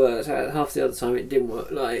twice it worked. Half the other time it didn't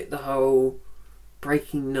work. Like the whole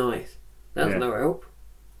breaking knife. That was no help.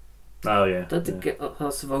 Oh yeah. They had to get up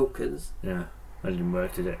past the Vulcans. Yeah, that didn't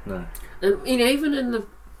work, did it? No. Even in the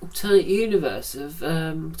alternate universe of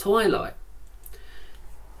Twilight,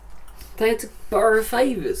 they had to borrow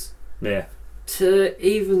favours. Yeah. To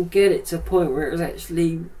even get it to a point where it was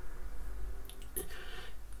actually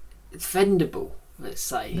defendable. Let's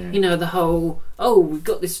say, the whole we've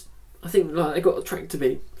got this. I think they got a tractor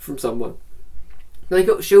beam from someone. They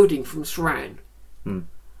got shielding from Shran.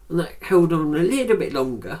 and that held on a little bit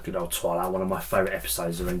longer. Good old Twilight, one of my favourite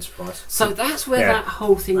episodes of Enterprise. So that's where that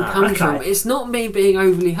whole thing comes from. It's not me being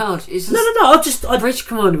overly harsh. It's just I Bridge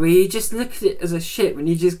Commander, where you just look at it as a ship and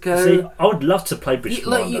you just go. See, I would love to play Bridge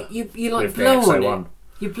Commander. You like blow on it.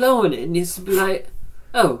 You blow on it, and it's like,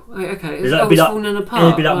 oh, okay, it's falling apart.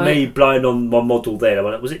 It'd be like me blowing on my model there.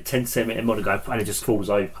 Was it 10cm model going, and it just falls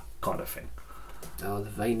over, kind of thing. Oh,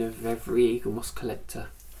 the vein of every Eagle Moss collector.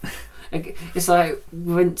 It's like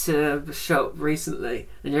we went to the shop recently,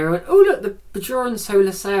 and you went, "Oh look, the Bajoran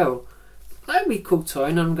Solar Sail. That'd be a cool toy."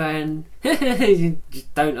 And I'm going,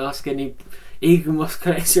 "Just don't ask any Eagle Moss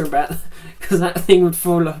collector about that, because that thing would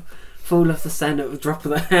fall off the sand at the drop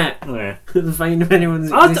of the hat." Yeah. The vein of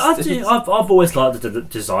anyone's existence. I've always liked the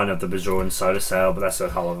design of the Bajoran Solar Sail, but that's a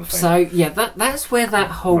whole other thing. So yeah, that's where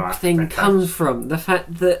that whole thing comes from. The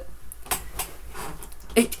fact that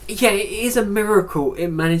it is a miracle it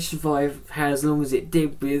managed to survive as long as it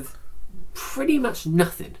did with pretty much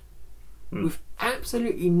nothing. With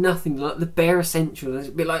absolutely nothing, like the bare essentials.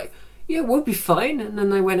 It'd be like, yeah, we'll be fine. And then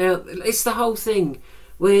they went out. It's the whole thing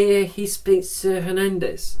where he speaks to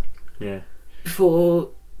Hernandez. Yeah. Before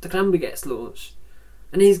the Columbia gets launched,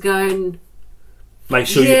 and he's going, make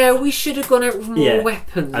sure. Yeah, we should have gone out with more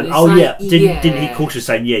weapons. And didn't he cautiously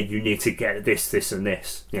saying, yeah, you need to get this, and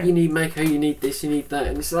this. Yeah. You need Mako, you need this, you need that,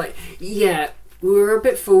 and it's like, yeah, we were a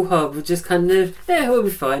bit foolhardy. We're just kind of, yeah, we'll be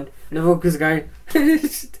fine. And the Vulcans are going,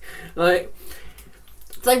 like,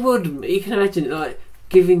 they wouldn't. You can imagine, like,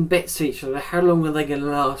 giving bets to each other. How long are they going to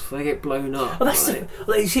last before they get blown up? Well,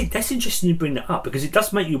 that's interesting you bring that up, because it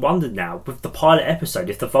does make you wonder now with the pilot episode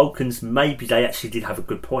if the Vulcans maybe they actually did have a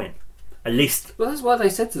good point. At least. Well, that's why they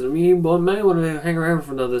said to them, you may want to hang around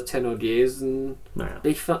for another 10 odd years and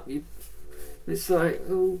be fun. It's like,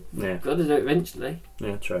 got to do it eventually.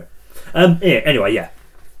 Yeah, true. Anyway, yeah.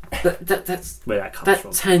 But that's where that comes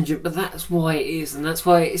from. Tangent, but that's why it is, and that's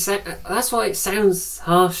why it sounds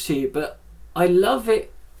harsh to you, but I love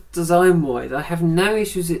it design wise. I have no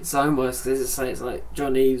issues with it design wise. It's like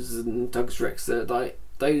John Eves and Douglas Rex. Like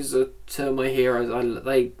those are two of my heroes.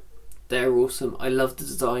 They're awesome. I love the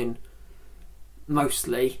design.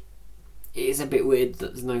 Mostly, it is a bit weird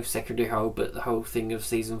that there's no secondary hull, but the whole thing of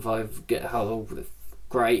season 5 get a hull,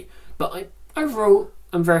 great. But overall,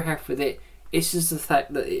 I'm very happy with it. It's just the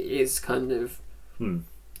fact that it is kind of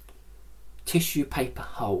tissue paper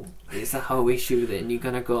hull. It's the whole issue with it, and you're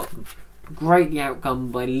gonna got greatly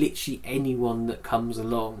outgunned by literally anyone that comes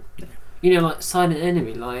along. You know, like Silent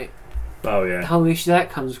Enemy, like the whole issue that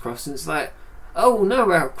comes across, and it's like, oh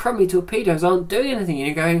no, our crummy torpedoes aren't doing anything, and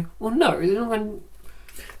you're going, well no, they're not going.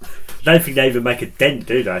 I don't think they even make a dent,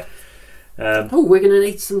 do they? We're going to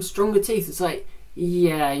need some stronger teeth. It's like,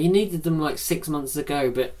 yeah, you needed them like 6 months ago,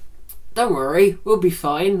 but don't worry, we'll be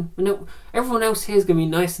fine. Everyone else here is going to be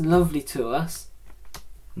nice and lovely to us.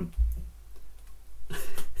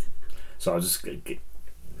 So I'll just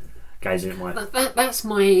gazing at my... That's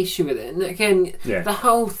my issue with it. And again, the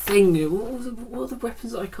whole thing, what are the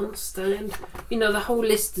weapons that I can't stand? You know, the whole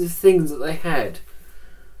list of things that they had.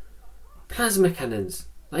 Plasma cannons.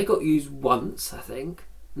 They got used once, I think,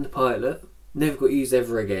 in the pilot. Never got used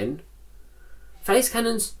ever again. Phase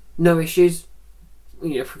cannons, no issues.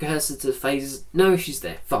 You know, precursor to phases, no issues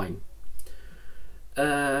there, fine.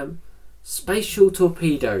 Spatial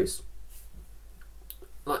torpedoes.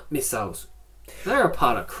 Like missiles. They're a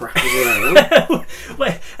pile of crap as well.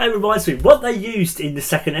 Wait, that reminds me, what they used in the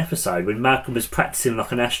second episode when Malcolm was practicing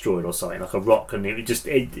like an asteroid or something, like a rock, and it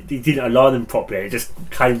didn't align them properly, it just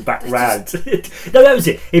came back round. No, that was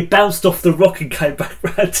it. It bounced off the rock and came back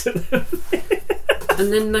round to them.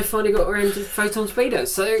 And then they finally got around to photon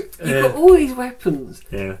speeders. So you've got all these weapons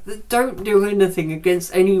that don't do anything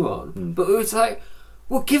against anyone. But it was like,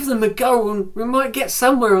 we'll give them a go and we might get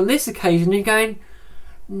somewhere on this occasion. You're going,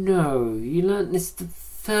 no, you learnt this the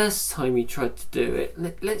first time you tried to do it.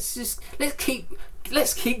 Let's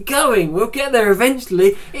keep going. We'll get there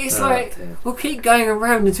eventually. It's we'll keep going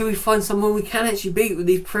around until we find someone we can actually beat with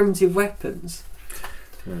these primitive weapons.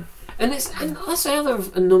 And that's the other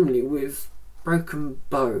anomaly with Broken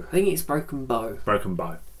Bow. I think it's Broken Bow. Broken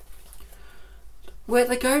Bow. Where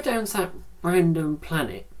they go down to that random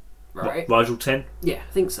planet, right? Rigel 10? Yeah,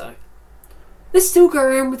 I think so. They still go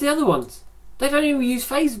around with the other ones. They don't even use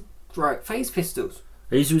phase pistols.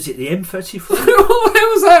 Was it the M34?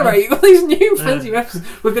 What was that, right? You've got these new fancy weapons.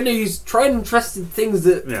 We're going to use tried and trusted things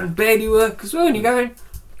that barely work as well. And you're going,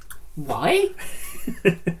 why?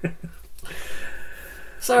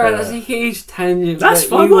 Sorry, that's a huge tangent. That's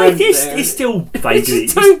fine. Well, it's still vaguely. I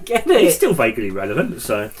just don't get it. It's still vaguely relevant.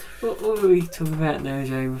 So, what were we talking about now,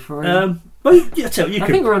 Jamie? Well, yeah, I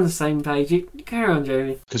think we're on the same page. You carry on,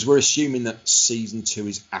 Jamie. Because we're assuming that season 2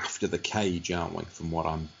 is after the cage, aren't we? From what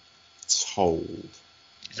I'm told.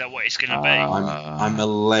 Is that what it's going to be? I'm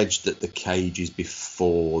alleged that the cage is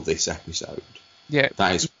before this episode. Yeah.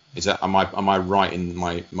 That is. Is that? Am I right in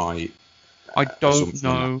my? I don't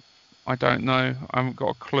know. I don't know. I haven't got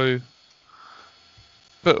a clue.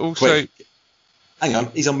 But also... Wait, hang on,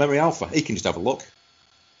 he's on Memory Alpha. He can just have a look.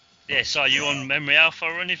 Yeah, so are you on Memory Alpha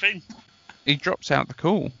or anything? He drops out the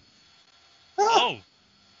call. Oh.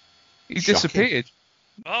 He disappeared.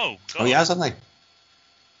 Oh, God. Oh, he has, hasn't he?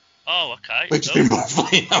 Oh, okay. We've just been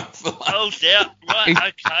playing out for that. Oh, dear. Right,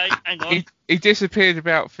 okay. Hang on. He disappeared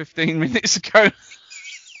about 15 minutes ago.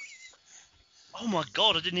 Oh my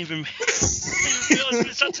God! I didn't even realise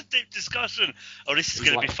it's such a deep discussion. Oh, this is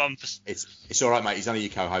going to be fun. It's all right, mate. He's only your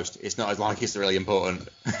co-host. It's not as like it's really important.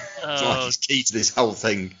 It's like he's key to this whole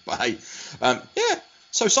thing. But hey, yeah.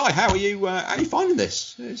 So, Si, how are you finding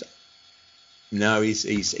this? No, he's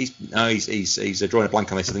drawing a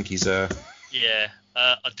blank on this. I think he's. Yeah,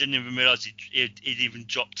 I didn't even realise he'd even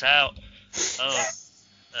dropped out. Oh.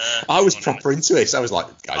 I was proper into it. So I was like,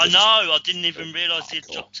 I know. I didn't even realise he'd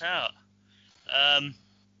dropped out.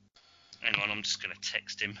 Hang on, I'm just going to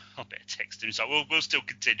text him. I better text him. So we'll still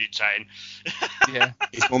continue chatting. Yeah.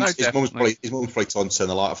 His mum's probably told him to turn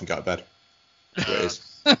the light off and go to bed. That's what it is.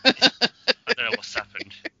 I don't know what's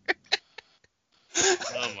happened.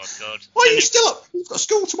 Oh my God! Why are you still up? You've got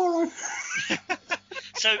school tomorrow.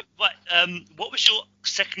 So, what was your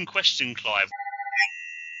second question, Clive?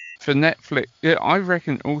 For Netflix, yeah, I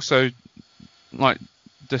reckon also like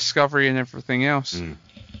Discovery and everything else.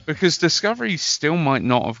 Because Discovery still might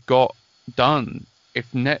not have got done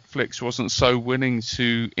if Netflix wasn't so willing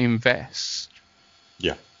to invest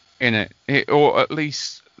in it. Or at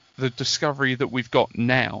least the Discovery that we've got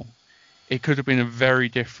now. It could have been a very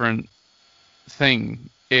different thing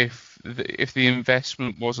if the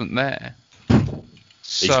investment wasn't there.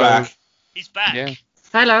 He's back. He's back. Yeah.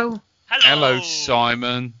 Hello,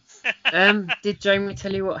 Simon. Did Jamie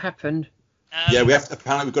tell you what happened? Yeah,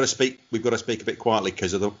 apparently we've got to speak a bit quietly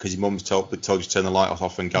because your mum's told you to turn the light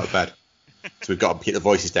off and go to bed. So we've got to keep the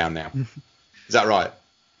voices down now. Is that right?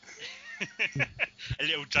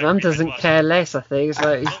 Mum doesn't care less, I think. It's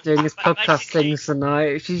like he's doing his podcast things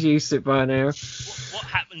tonight. She's used to it by now. What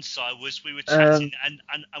happened, Si, was we were chatting and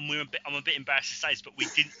I'm a bit embarrassed to say this, but we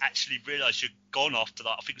didn't actually realise you'd gone after that.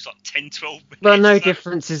 I think it was like 10, 12 minutes. Well, no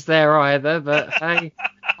differences there either, but hey.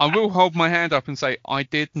 I will hold my hand up and say I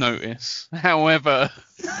did notice. However,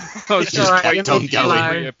 I was just waiting on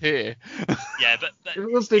to reappear. Yeah, but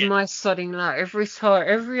it would be my sodding luck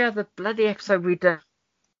every other bloody episode we do.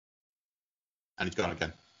 And he's gone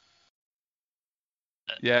again.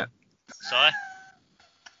 Yeah. Sorry?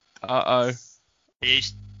 Uh-oh.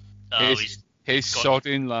 He's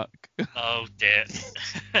sodding luck. Oh, dear.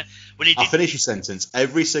 I'll finish your sentence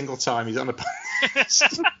every single time he's on a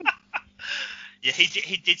podcast. Yeah,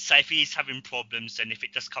 he did say if he's having problems and if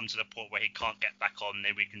it does come to the point where he can't get back on,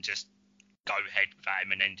 then we can just go ahead without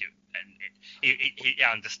him and end it. And he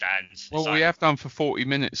understands. Well, we have done for 40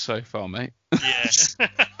 minutes so far, mate. Yeah.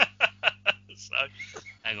 So,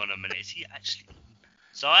 hang on a minute. Is he actually...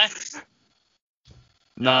 Sorry?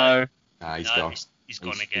 No. He's gone. He's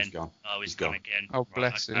gone again. He's gone. Oh, he's gone again. Oh,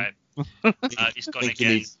 bless him. He's gone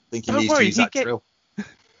again. Think he needs to use that drill.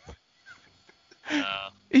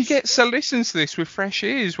 He gets to listen to this with fresh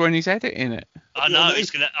ears when he's editing it. I know.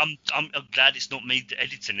 He's gonna. I'm glad it's not me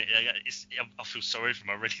editing it. I feel sorry for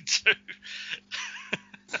him already too.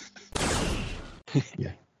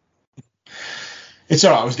 Yeah. It's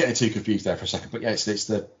all right. I was getting too confused there for a second, but yeah, it's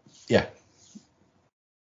the yeah.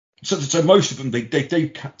 So most of them they do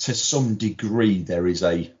to some degree. There is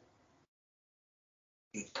a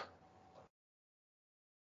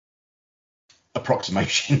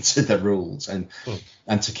approximation to the rules and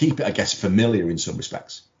to keep it, I guess, familiar in some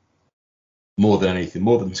respects. More than anything,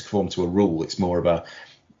 more than to conform to a rule, it's more about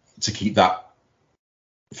to keep that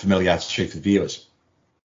familiarity for the viewers.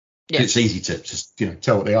 Yeah. It's easy to just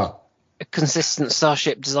tell what they are. A consistent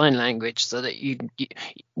Starship design language, so that you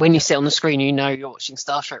when you sit on the screen, you're watching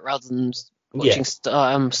Star Trek rather than watching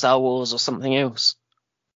Star Wars or something else.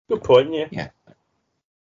 Good point. Yeah.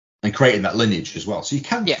 And creating that lineage as well, so you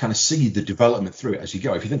can kind of see the development through it as you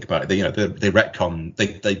go. If you think about it, they retcon,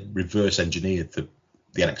 they reverse engineered the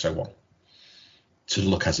NX-01 to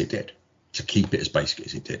look as it did, to keep it as basic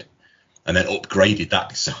as it did, and then upgraded that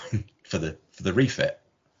design for the refit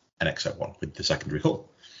NX-01 with the secondary hull.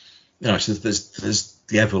 So there's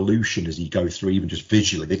the evolution as you go through, even just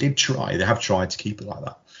visually. They have tried to keep it like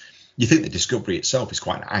that. You think the Discovery itself is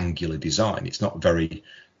quite an angular design. It's not very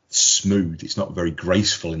smooth. It's not very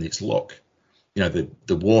graceful in its look. You know,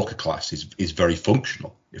 the Walker class is very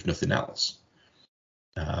functional, if nothing else.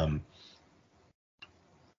 And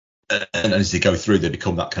as they go through, they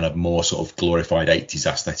become that kind of more sort of glorified 80s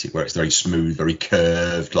aesthetic, where it's very smooth, very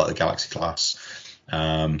curved, like the Galaxy class.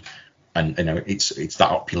 And you know, it's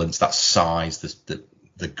that opulence, that size,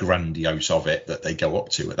 the grandiose of it that they go up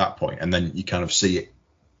to at that point, and then you kind of see it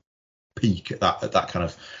peak at that kind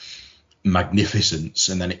of magnificence,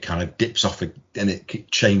 and then it kind of dips off and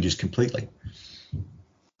it changes completely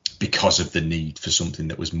because of the need for something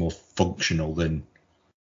that was more functional than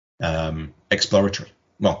exploratory.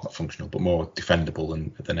 Well, not functional, but more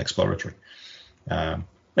defendable than exploratory.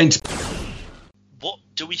 What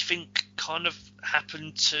do we think kind of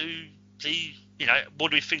happened to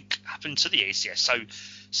what do we think happened to the ACS? So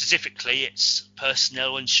specifically, it's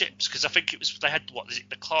personnel and ships, because I think they had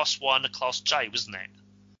the Class Y and the Class J, wasn't it?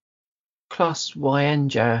 Class Y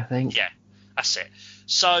and J, I think. Yeah, that's it.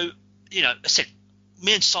 So, you know, I said,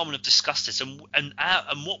 me and Simon have discussed this, and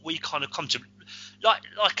what we kind of come to,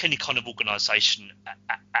 like any kind of organisation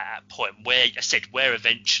at a point where I said where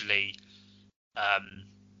eventually,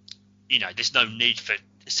 you know, there's no need for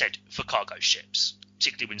cargo ships,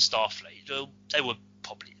 particularly when Starfleet. Well, they were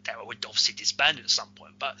obviously disbanded at some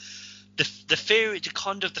point, but the theory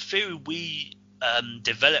we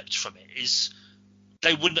developed from it is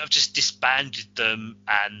they wouldn't have just disbanded them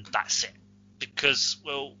and that's it, because,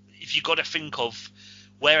 well, if you got to think of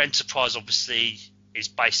where Enterprise obviously is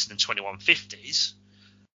based in the 2150s,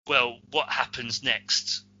 well, what happens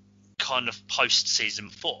next, kind of post season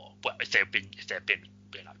 4? Well, if there had been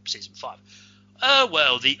season 5,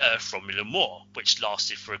 well, the Earth Romulan War, which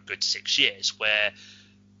lasted for a good 6 years, where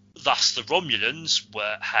thus the Romulans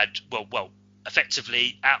had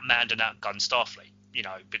effectively outmanned and outgunned Starfleet. You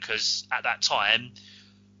know, because at that time,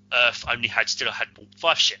 Earth still had Warp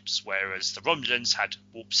 5 ships, whereas the Romulans had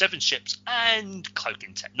Warp 7 ships and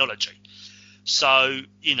cloaking technology. So,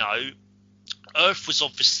 you know, Earth was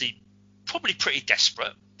obviously probably pretty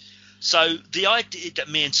desperate. So the idea that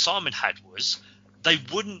me and Simon had was they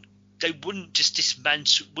wouldn't just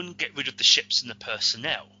dismantle, wouldn't get rid of the ships and the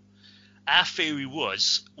personnel. Our theory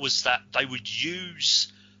was that they would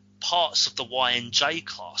use parts of the Y and J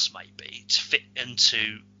class maybe to fit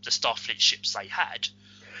into the Starfleet ships they had.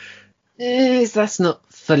 That's not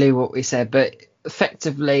fully what we said, but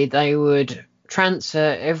effectively they would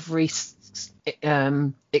transfer every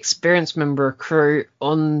experienced member of crew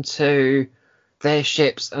onto their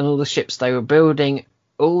ships, and all the ships they were building,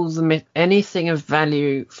 anything of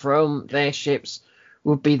value from their ships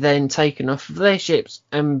would be then taken off of their ships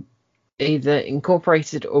and either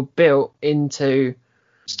incorporated or built into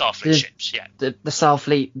Starfleet ships, yeah. The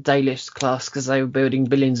Starfleet Daylist class, because they were building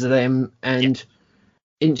billions of them and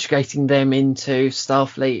integrating them into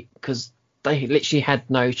Starfleet because they literally had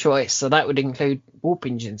no choice. So that would include warp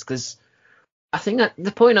engines, because I think that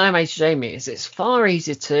the point I made to Jamie is it's far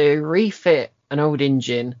easier to refit an old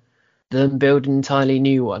engine than build an entirely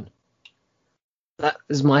new one. That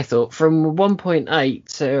is my thought. From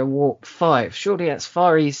 1.8 to warp 5, surely that's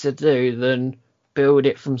far easier to do than build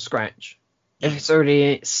it from scratch. If it's already in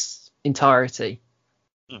its entirety,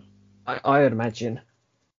 I would imagine.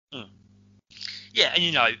 Yeah, and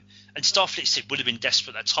you know, and Starfleet said would have been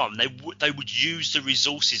desperate at that time. They would use the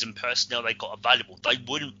resources and personnel they got available. They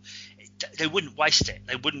wouldn't waste it.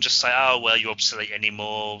 They wouldn't just say, "Oh well, you're obsolete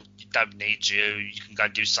anymore. You don't need you. You can go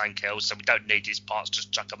and do something else. So we don't need these parts.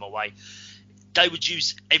 Just chuck them away." They would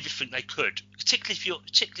use everything they could, particularly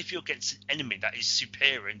if you're against an enemy that is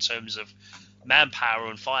superior in terms of manpower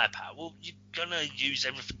and firepower. Well, you're gonna use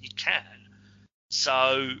everything you can.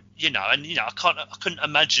 So, you know, and you know, I couldn't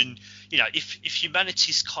imagine, you know, if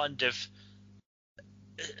humanity's kind of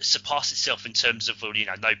surpassed itself in terms of, well, you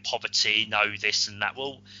know, no poverty, no this and that.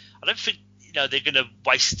 Well, I don't think, you know, they're gonna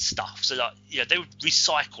waste stuff. So, like, you know, they would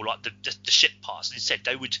recycle like the ship parts, and instead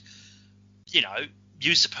they would, you know,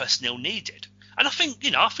 use the personnel needed. And I think,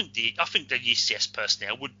 you know, I think the UCS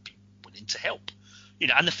personnel would be willing to help. You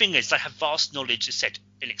know, and the thing is, they have vast knowledge, as said,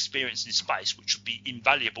 and experience in space, which would be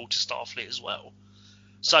invaluable to Starfleet as well.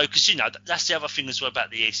 So, because, you know, that's the other thing as well about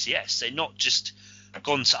the ACS. They're not just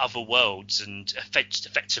gone to other worlds and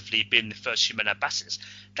effectively been the first human ambassadors.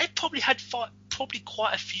 They probably had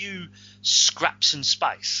quite a few scraps in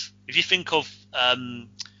space. If you think of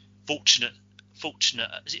Fortunate,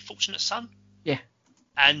 is it Fortunate Son? Yeah.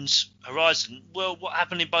 And Horizon. Well, what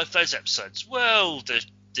happened in both those episodes? Well,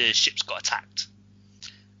 the ships got attacked.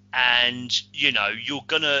 And, you know,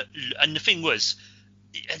 and the thing was,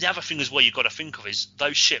 the other thing as well you've got to think of is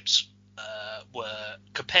those ships were,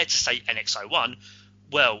 compared to say NX-01,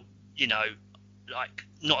 well, you know, like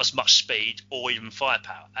not as much speed or even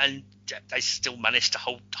firepower, and they still managed to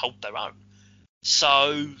hold their own.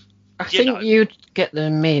 So I think you'd get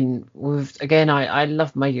them in with, again, I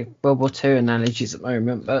love my World War II analogies at the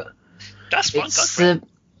moment, but that's fine. Go for it.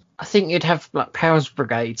 I think you'd have like Powers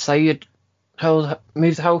Brigade, so you'd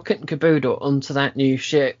move the whole kit and caboodle onto that new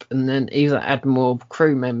ship, and then either add more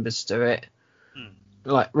crew members to it,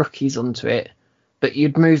 like rookies onto it, but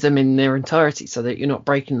you'd move them in their entirety so that you're not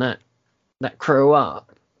breaking that crew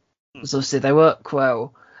up. Because obviously they work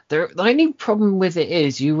well. The only problem with it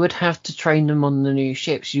is you would have to train them on the new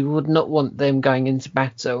ships. You would not want them going into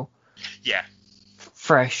battle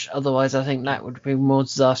fresh, otherwise I think that would be more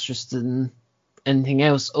disastrous than anything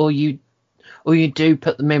else. Or you do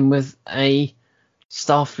put them in with a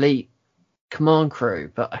Starfleet command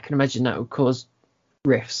crew, but I can imagine that would cause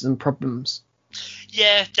rifts and problems.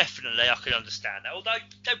 Yeah, definitely, I can understand that. Although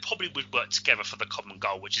they probably would work together for the common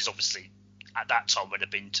goal, which is obviously at that time would have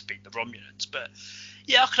been to beat the Romulans. But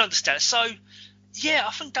yeah, I can understand it. So yeah,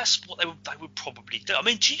 I think that's what they would probably do. I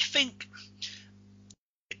mean, do you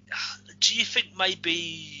think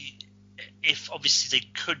maybe if obviously they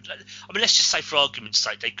could, I mean, let's just say for argument's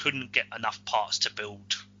sake they couldn't get enough parts to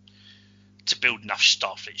build enough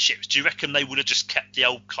Starfleet ships, do you reckon they would have just kept the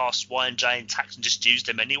old class Y and J intact and just used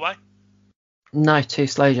them anyway? No, too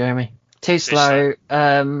slow, Jeremy. Too slow.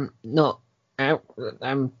 Not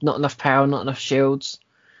enough power, not enough shields.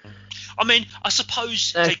 I mean, I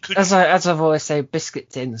suppose they could. As I've always said, biscuit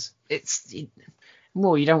tins. You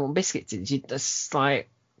don't want biscuit tins. That's like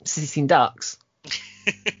sitting ducks.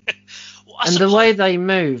 The way they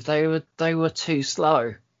moved, they were too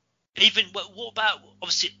slow. Even what about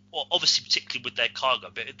obviously particularly with their cargo?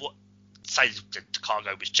 But say the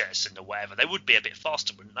cargo was jettisoned or whatever, they would be a bit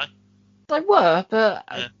faster, wouldn't they? They were, but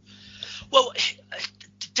well,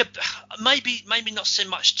 maybe not so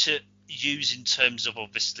much to use in terms of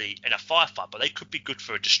obviously in a firefight, but they could be good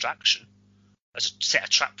for a distraction, as a set a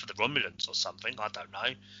trap for the Romulans or something. I don't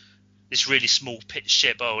know. This really small pit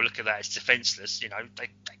ship. Oh, look at that! It's defenseless. You know, they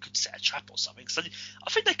could set a trap or something. So I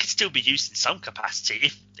think they could still be used in some capacity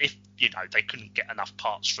if you know they couldn't get enough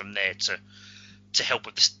parts from there to help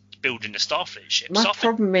with building the Starfleet ship. My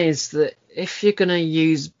problem is that if you're going to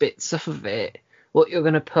use bits off of it, what you're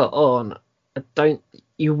going to put on,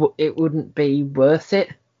 it wouldn't be worth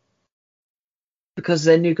it, because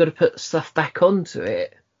then you've got to put stuff back onto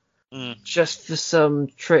it just for some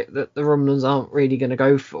trick that the Romulans aren't really going to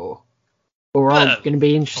go for. Or aren't going to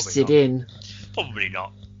be interested in. Probably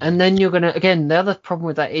not. And then you're going to, again, the other problem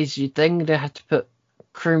with that is you're then going to have to put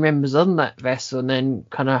crew members on that vessel and then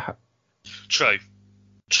kind of... True,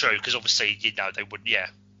 because obviously, you know, they would, yeah.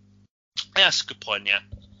 That's a good point, yeah.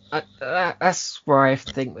 That's where I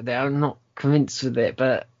think with it. I'm not convinced with it,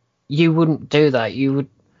 but you wouldn't do that.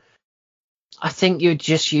 I think you'd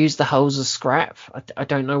just use the hulls as scrap. I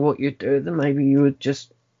don't know what you'd do with them. Maybe you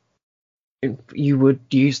would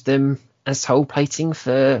use them as hull plating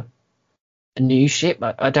for a new ship.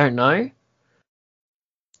 I don't know,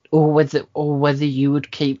 or whether you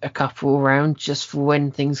would keep a couple around just for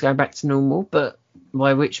when things go back to normal. But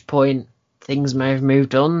by which point things may have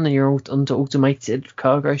moved on and you're onto automated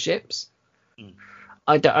cargo ships.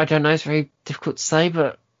 I don't know. It's very difficult to say,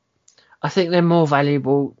 but I think they're more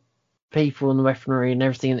valuable people and the weaponry and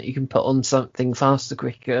everything that you can put on something faster,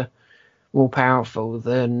 quicker, more powerful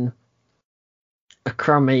than a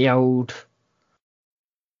crummy old,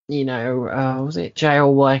 you know, was it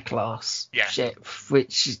JLY class ship,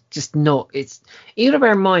 which is just not. It's, you got to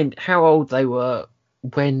bear in mind how old they were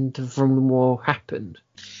when the Romulan War happened.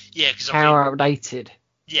 Yeah, because how outdated.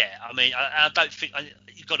 Yeah, I mean, I don't think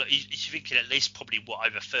you're thinking at least probably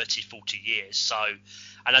over 30, 40 years. So,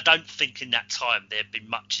 and I don't think in that time there'd been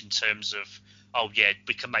much in terms of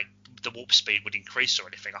we can make the warp speed would increase or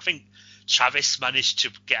anything. I think Travis managed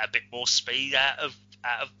to get a bit more speed out of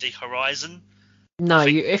the horizon. No,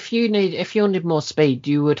 if you wanted more speed,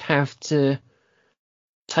 you would have to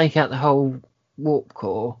take out the whole warp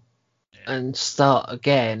core and start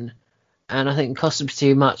again. And I think it cost him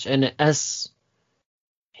too much. And as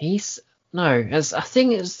I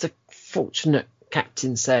think it was the fortunate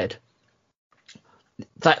captain said,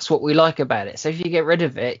 that's what we like about it. So if you get rid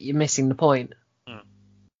of it, you're missing the point.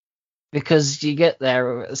 Because you get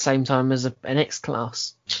there at the same time as an X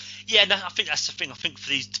class. Yeah, no, I think that's the thing. I think for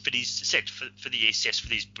the ECS, for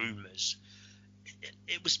these boomers,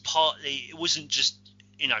 it was partly. It wasn't just,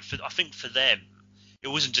 you know. I think for them, it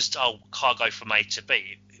wasn't just cargo from A to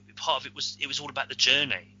B. Part of it was all about the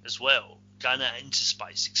journey as well, going out into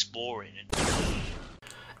space, exploring.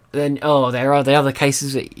 then there are the other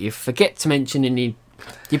cases that you forget to mention, and you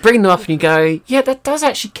bring them up and you go, yeah, that does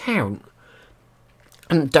actually count,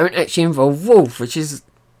 and don't actually involve Wolf, which is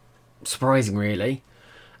surprising, really.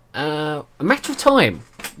 A Matter of Time,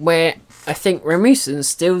 where I think Rasmussen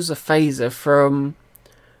steals a phaser from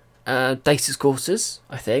Data's quarters,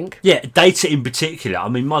 I think. Yeah, Data in particular. I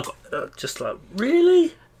mean, my God, just like,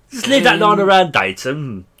 really? Just leave that line around Data.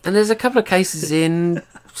 And there's a couple of cases in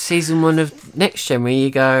season 1 of Next Gen where you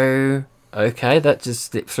go, okay, that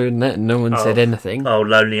just slipped through the net and no one said anything. Oh,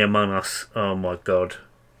 Lonely Among Us. Oh, my God.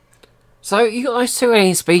 So you got those 2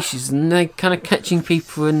 alien species and they're kind of catching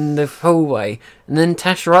people in the hallway, and then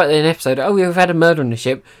Tash right there in an episode, we've had a murder on the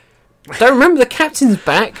ship. Don't remember the captain's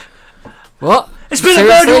back. What? It's been a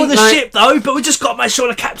murder on the ship, though, but we just got to make sure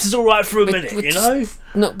the captain's all right for a minute, you know?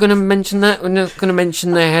 Not going to mention that. We're not going to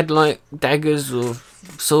mention they had, like, daggers or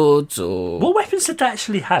swords or... What weapons did they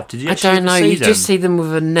actually have? Did you I don't know. You just see them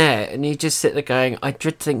with a net, and you just sit there going, I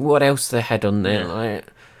dread to think what else they had on there. Like,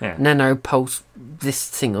 nano pulse, this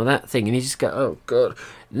thing or that thing, and you just go, oh, God.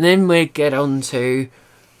 And then we get on to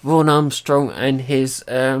Ron Armstrong and his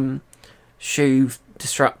shoe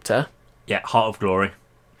disruptor. Yeah, Heart of Glory.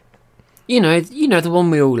 You know the one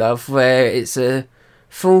we all love, where it's a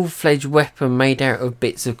full-fledged weapon made out of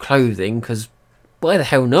bits of clothing, because why the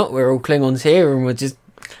hell not? We're all Klingons here, and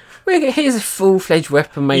here's a full-fledged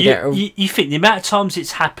weapon made out of... You think the amount of times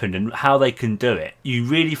it's happened and how they can do it, you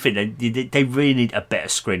really think they really need a better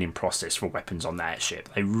screening process for weapons on that ship.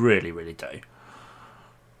 They really, really do.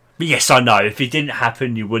 But yes, I know, if it didn't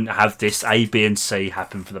happen, you wouldn't have this A, B and C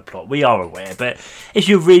happen for the plot. We are aware, but if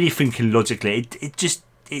you're really thinking logically, it just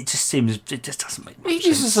seems, it just doesn't make much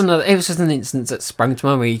sense. It was just an instance that sprung to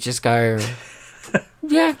mind where you just go,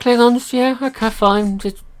 yeah, Klingons, yeah, okay, fine.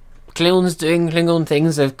 Just Klingons doing Klingon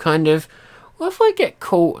things of kind of, well, if I get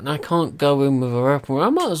caught and I can't go in with a weapon, I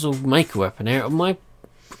might as well make a weapon out of my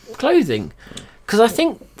clothing. Because I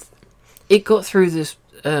think it got through this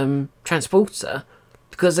transporter,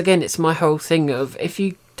 because again, it's my whole thing of, if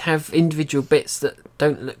you have individual bits that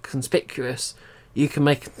don't look conspicuous, you can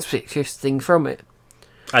make a conspicuous thing from it.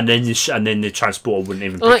 And then the transporter wouldn't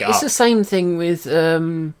even pick it up. It's the same thing with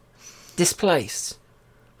Displaced,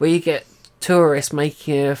 where you get tourists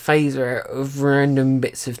making a phaser out of random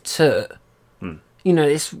bits of dirt. You know,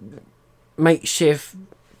 this makeshift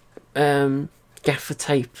gaffer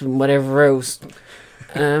tape and whatever else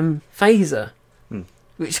phaser,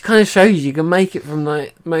 which kind of shows you can make it from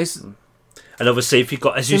like most. And obviously, if you've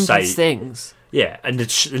got, as you say, things. Yeah, and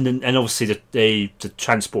obviously the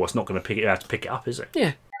transport's not going to be able to pick it up, is it?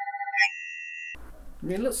 Yeah.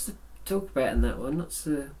 Yeah, lots to talk about in that one. Lots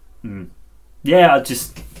to. Yeah,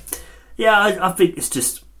 I think it's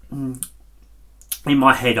just in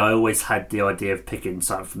my head. I always had the idea of picking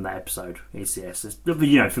something from that episode. ECS,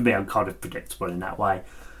 you know, for me, I'm kind of predictable in that way.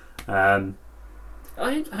 I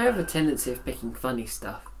have a tendency of picking funny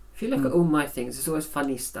stuff. If you look at all my things, there's always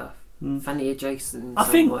funny stuff. Funny adjacent in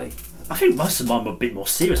some way. I think most of mine were a bit more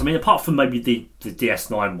serious. I mean, apart from maybe the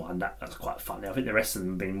DS9 one, that's quite funny. I think the rest of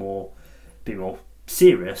them have been a bit more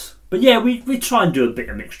serious. But yeah, we try and do a bit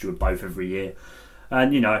of mixture of both every year.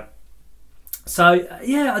 And, you know, so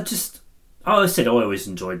yeah, I always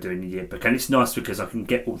enjoyed doing the yearbook. And it's nice because I can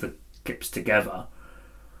get all the clips together.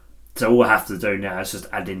 So all I have to do now is just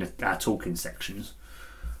add in our talking sections.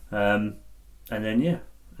 And then, yeah,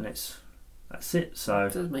 and that's it. So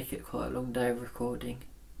it does make it quite a long day of recording.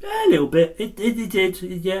 Yeah, a little bit. It did,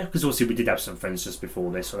 yeah. Because obviously we did have some friends just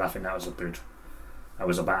before this, so I think that was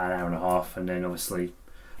about an hour and a half, and then obviously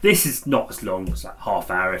this is not as long. It's like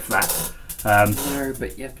half hour, if that. No,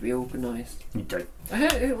 but you have to be organised. You do.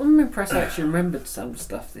 I'm impressed I actually remembered some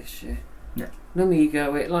stuff this year. Yeah. Normally you go,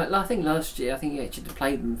 like I think last year, I think you actually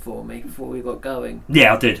played them for me before we got going.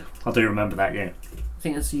 Yeah, I did. I do remember that, yeah. I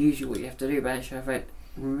think that's usually what you have to do, but actually I've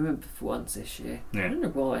remembered for once this year. Yeah. I don't know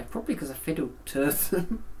why. Probably because I fiddled to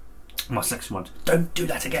them. My selection one. Don't do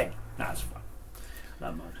that again. No, that's fine.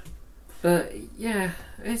 Don't mind. But yeah,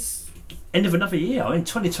 it's end of another year. I mean,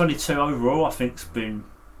 2022 overall, I think, has been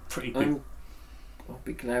pretty good. I'll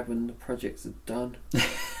be glad when the projects are done.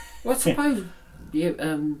 Well, I suppose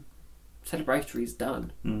Celebratory's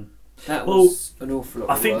done. That was an awful lot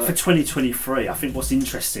of think work. For 2023, I think what's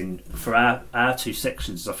interesting for our two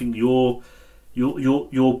sections is I think your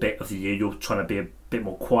bit of the year, you're trying to be a bit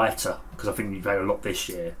more quieter because I think you've had a lot this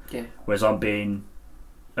year. Yeah. Whereas I'm being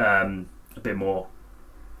a bit more.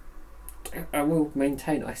 I will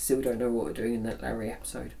maintain I still don't know what we're doing in that Larry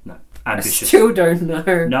episode. No, ambitious. I still don't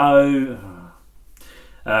know. No,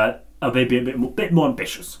 I'll be a bit more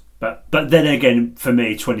ambitious. But then again, for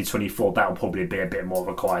me, 2024, that'll probably be a bit more of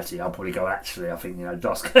a quieter year. I'll probably go, actually, I think,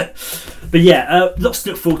 just... But yeah, lots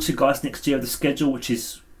to look forward to, guys, next year. The schedule, which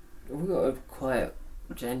is... We've got a quiet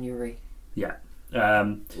January. Yeah.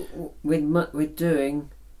 We're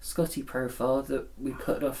doing Scotty profile that we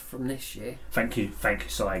put off from this year. Thank you,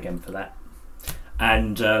 Si, again for that.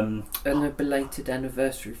 And a belated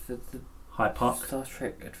anniversary for the Hyde Park Star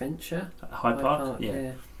Trek Adventure. Hyde Park,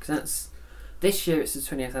 yeah. Because that's this year. It's the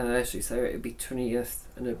 20th anniversary, so it'll be 20th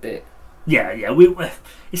and a bit. Yeah.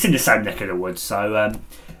 It's in the same neck of the woods, so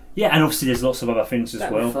yeah. And obviously, there's lots of other things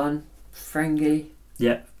as well. Fun, Ferengi.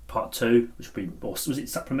 Yeah, part 2, which would be was it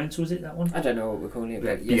supplemental? Was it that one? I don't know what we're calling it,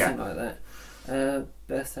 but yeah, something like that.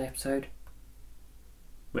 Birthday episode,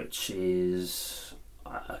 which is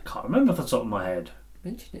I can't remember off the top of my head. I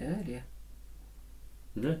mentioned it earlier.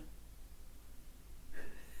 Did I?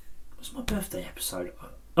 What's my birthday episode?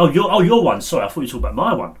 Oh, your one. Sorry, I thought you were talking about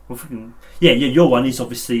my one. Yeah. Your one is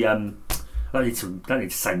obviously. I don't need to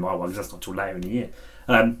say my one because that's not till later in the year.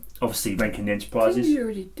 Obviously, ranking the enterprises. I think you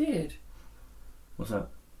already did. What's that?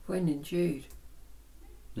 When and Jude.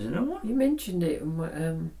 Is it that one? You mentioned it in my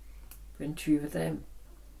interview with them.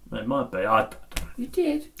 It might be. You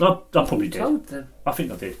did. I probably did. Told them. I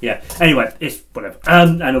think I did. Yeah. Anyway, it's whatever.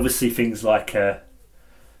 And obviously things like I've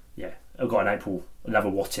got an April another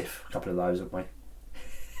What If. A couple of those, haven't we?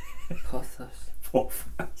 Pothos.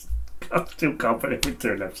 I still can't believe we're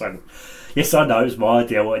doing an episode. Yes, I know. It's my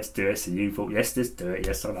idea. I wanted to do it, so you thought, yes, let's do it.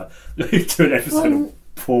 Yes, I know. Do an episode of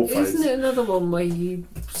Porthos. Isn't it another one where you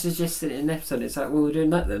suggested it in an episode? It's like, well, we're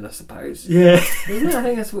doing that then, I suppose. Yeah. Isn't it? I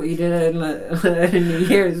think that's what you did in the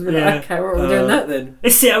year. It's been like, okay, we're doing that then.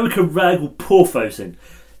 Let's see how we can wrangle Porthos in.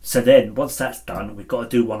 So then, once that's done, we've got to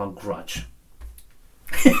do one on Grudge.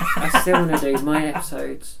 I still want to do my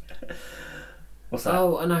episodes. What's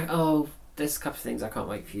that? There's a couple of things I can't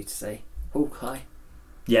wait for you to see. Hawkeye.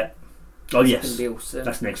 Yeah. Oh, yes. It's going to be awesome.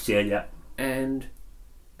 That's next year, yeah. And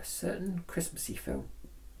a certain Christmassy film.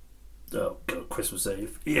 Oh, God, Christmas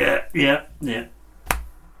Eve. Yeah.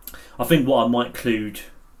 I think what I might include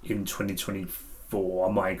in 2024,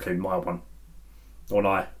 I might include my one. Or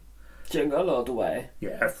I. Jingle All the Way.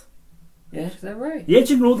 Yeah. Yeah, is that right? Yeah,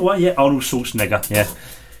 Jingle All the Way, yeah. Arnold Schwarzenegger, yeah.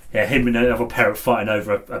 Yeah, him and another parrot fighting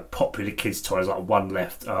over a popular kid's toy. There's like one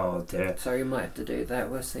left. Oh dear. So you might have to do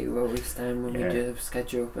that. We'll see where we stand when we do the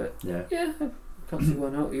schedule. But yeah, I can't see why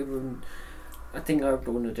not. I think I would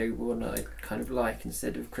want to do one I kind of like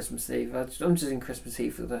instead of Christmas Eve. I'm just in Christmas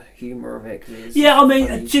Eve for the humour of it. I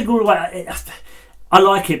mean, Jingle All the Way. I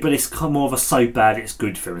like it, but it's kind of more of a so bad it's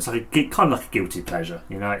good film. It's like kind of like a guilty pleasure.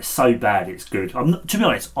 You know, it's so bad it's good. To be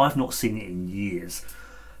honest, I've not seen it in years,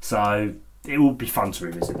 so. It will be fun to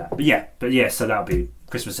revisit that. But yeah, so that'll be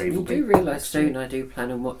Christmas Eve. You do realise soon I do plan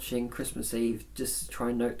on watching Christmas Eve just to try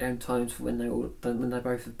and note down times for when they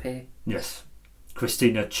both appear. Yes.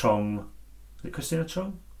 Christina Chong. Is it Christina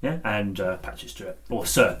Chong? Yeah. And Patrick Stewart. Or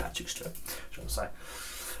Sir Patrick Stewart, shall I say.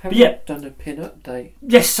 Have you done a pin update?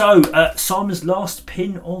 Yes, so Simon's last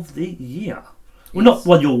pin of the year. Well, not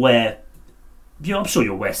one you'll wear. I'm sure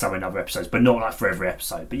you'll wear some in other episodes, but not like for every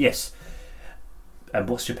episode. But yes. And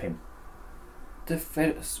what's your pin? The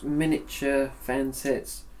miniature fan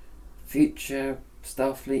sets future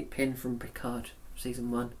Starfleet pin from Picard season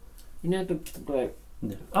 1. You know the bloke.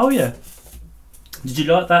 Yeah. Oh yeah. Did you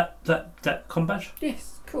like that combat?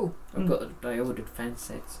 Yes, cool. I ordered fan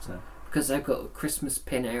sets because they've got a Christmas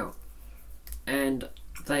pin out, and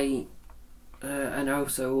they and I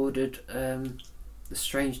also ordered the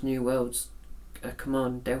Strange New Worlds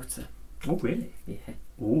Command Delta. Oh really? Yeah.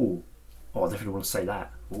 Ooh. Oh, I definitely want to say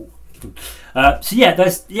that. Ooh.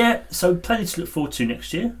 So plenty to look forward to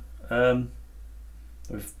next year.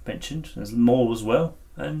 We've mentioned there's more as well,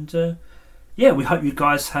 and we hope you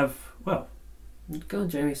guys have Go on,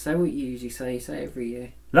 Jeremy. Say what you usually say. You say it every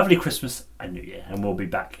year. Lovely Christmas and New Year, and we'll be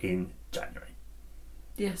back in January.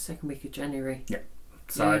 Yeah, second week of January. Yeah.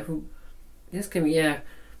 So that's gonna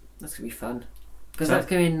be fun because that's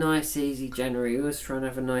gonna be a nice, easy January. We always try and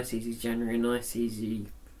have a nice, easy January, nice, easy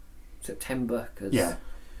September.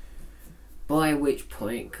 By which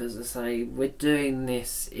point, because I say we're doing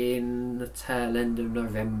this in the tail end of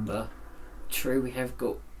November. True, we have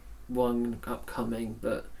got one upcoming,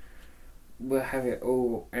 but we'll have it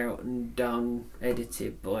all out and done,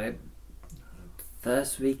 edited by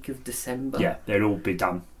first week of December. Yeah, they'll all be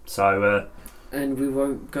done. So, and we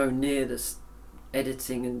won't go near the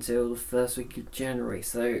editing until the first week of January.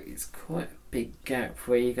 So it's quite a big gap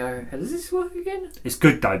where you go, how does this work again? It's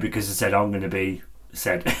good though because I said I'm going to be.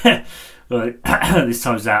 Well, this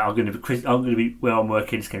time's out. I'm going to be where I'm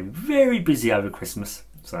working. It's going to be very busy over Christmas,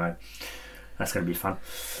 so that's going to be fun.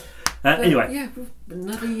 Anyway. Yeah,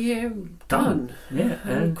 another year done. Yeah.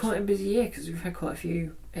 And quite a busy year because we've had quite a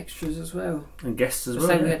few extras as well. And guests as well.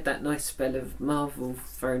 So we had that nice spell of Marvel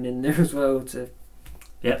thrown in there as well to...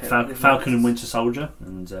 Yeah, Falcon and Winter Soldier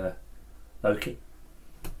and Loki.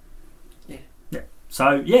 Yeah.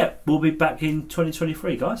 So, yeah, we'll be back in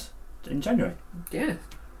 2023, guys, in January. Yeah.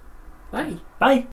 Bye. Bye.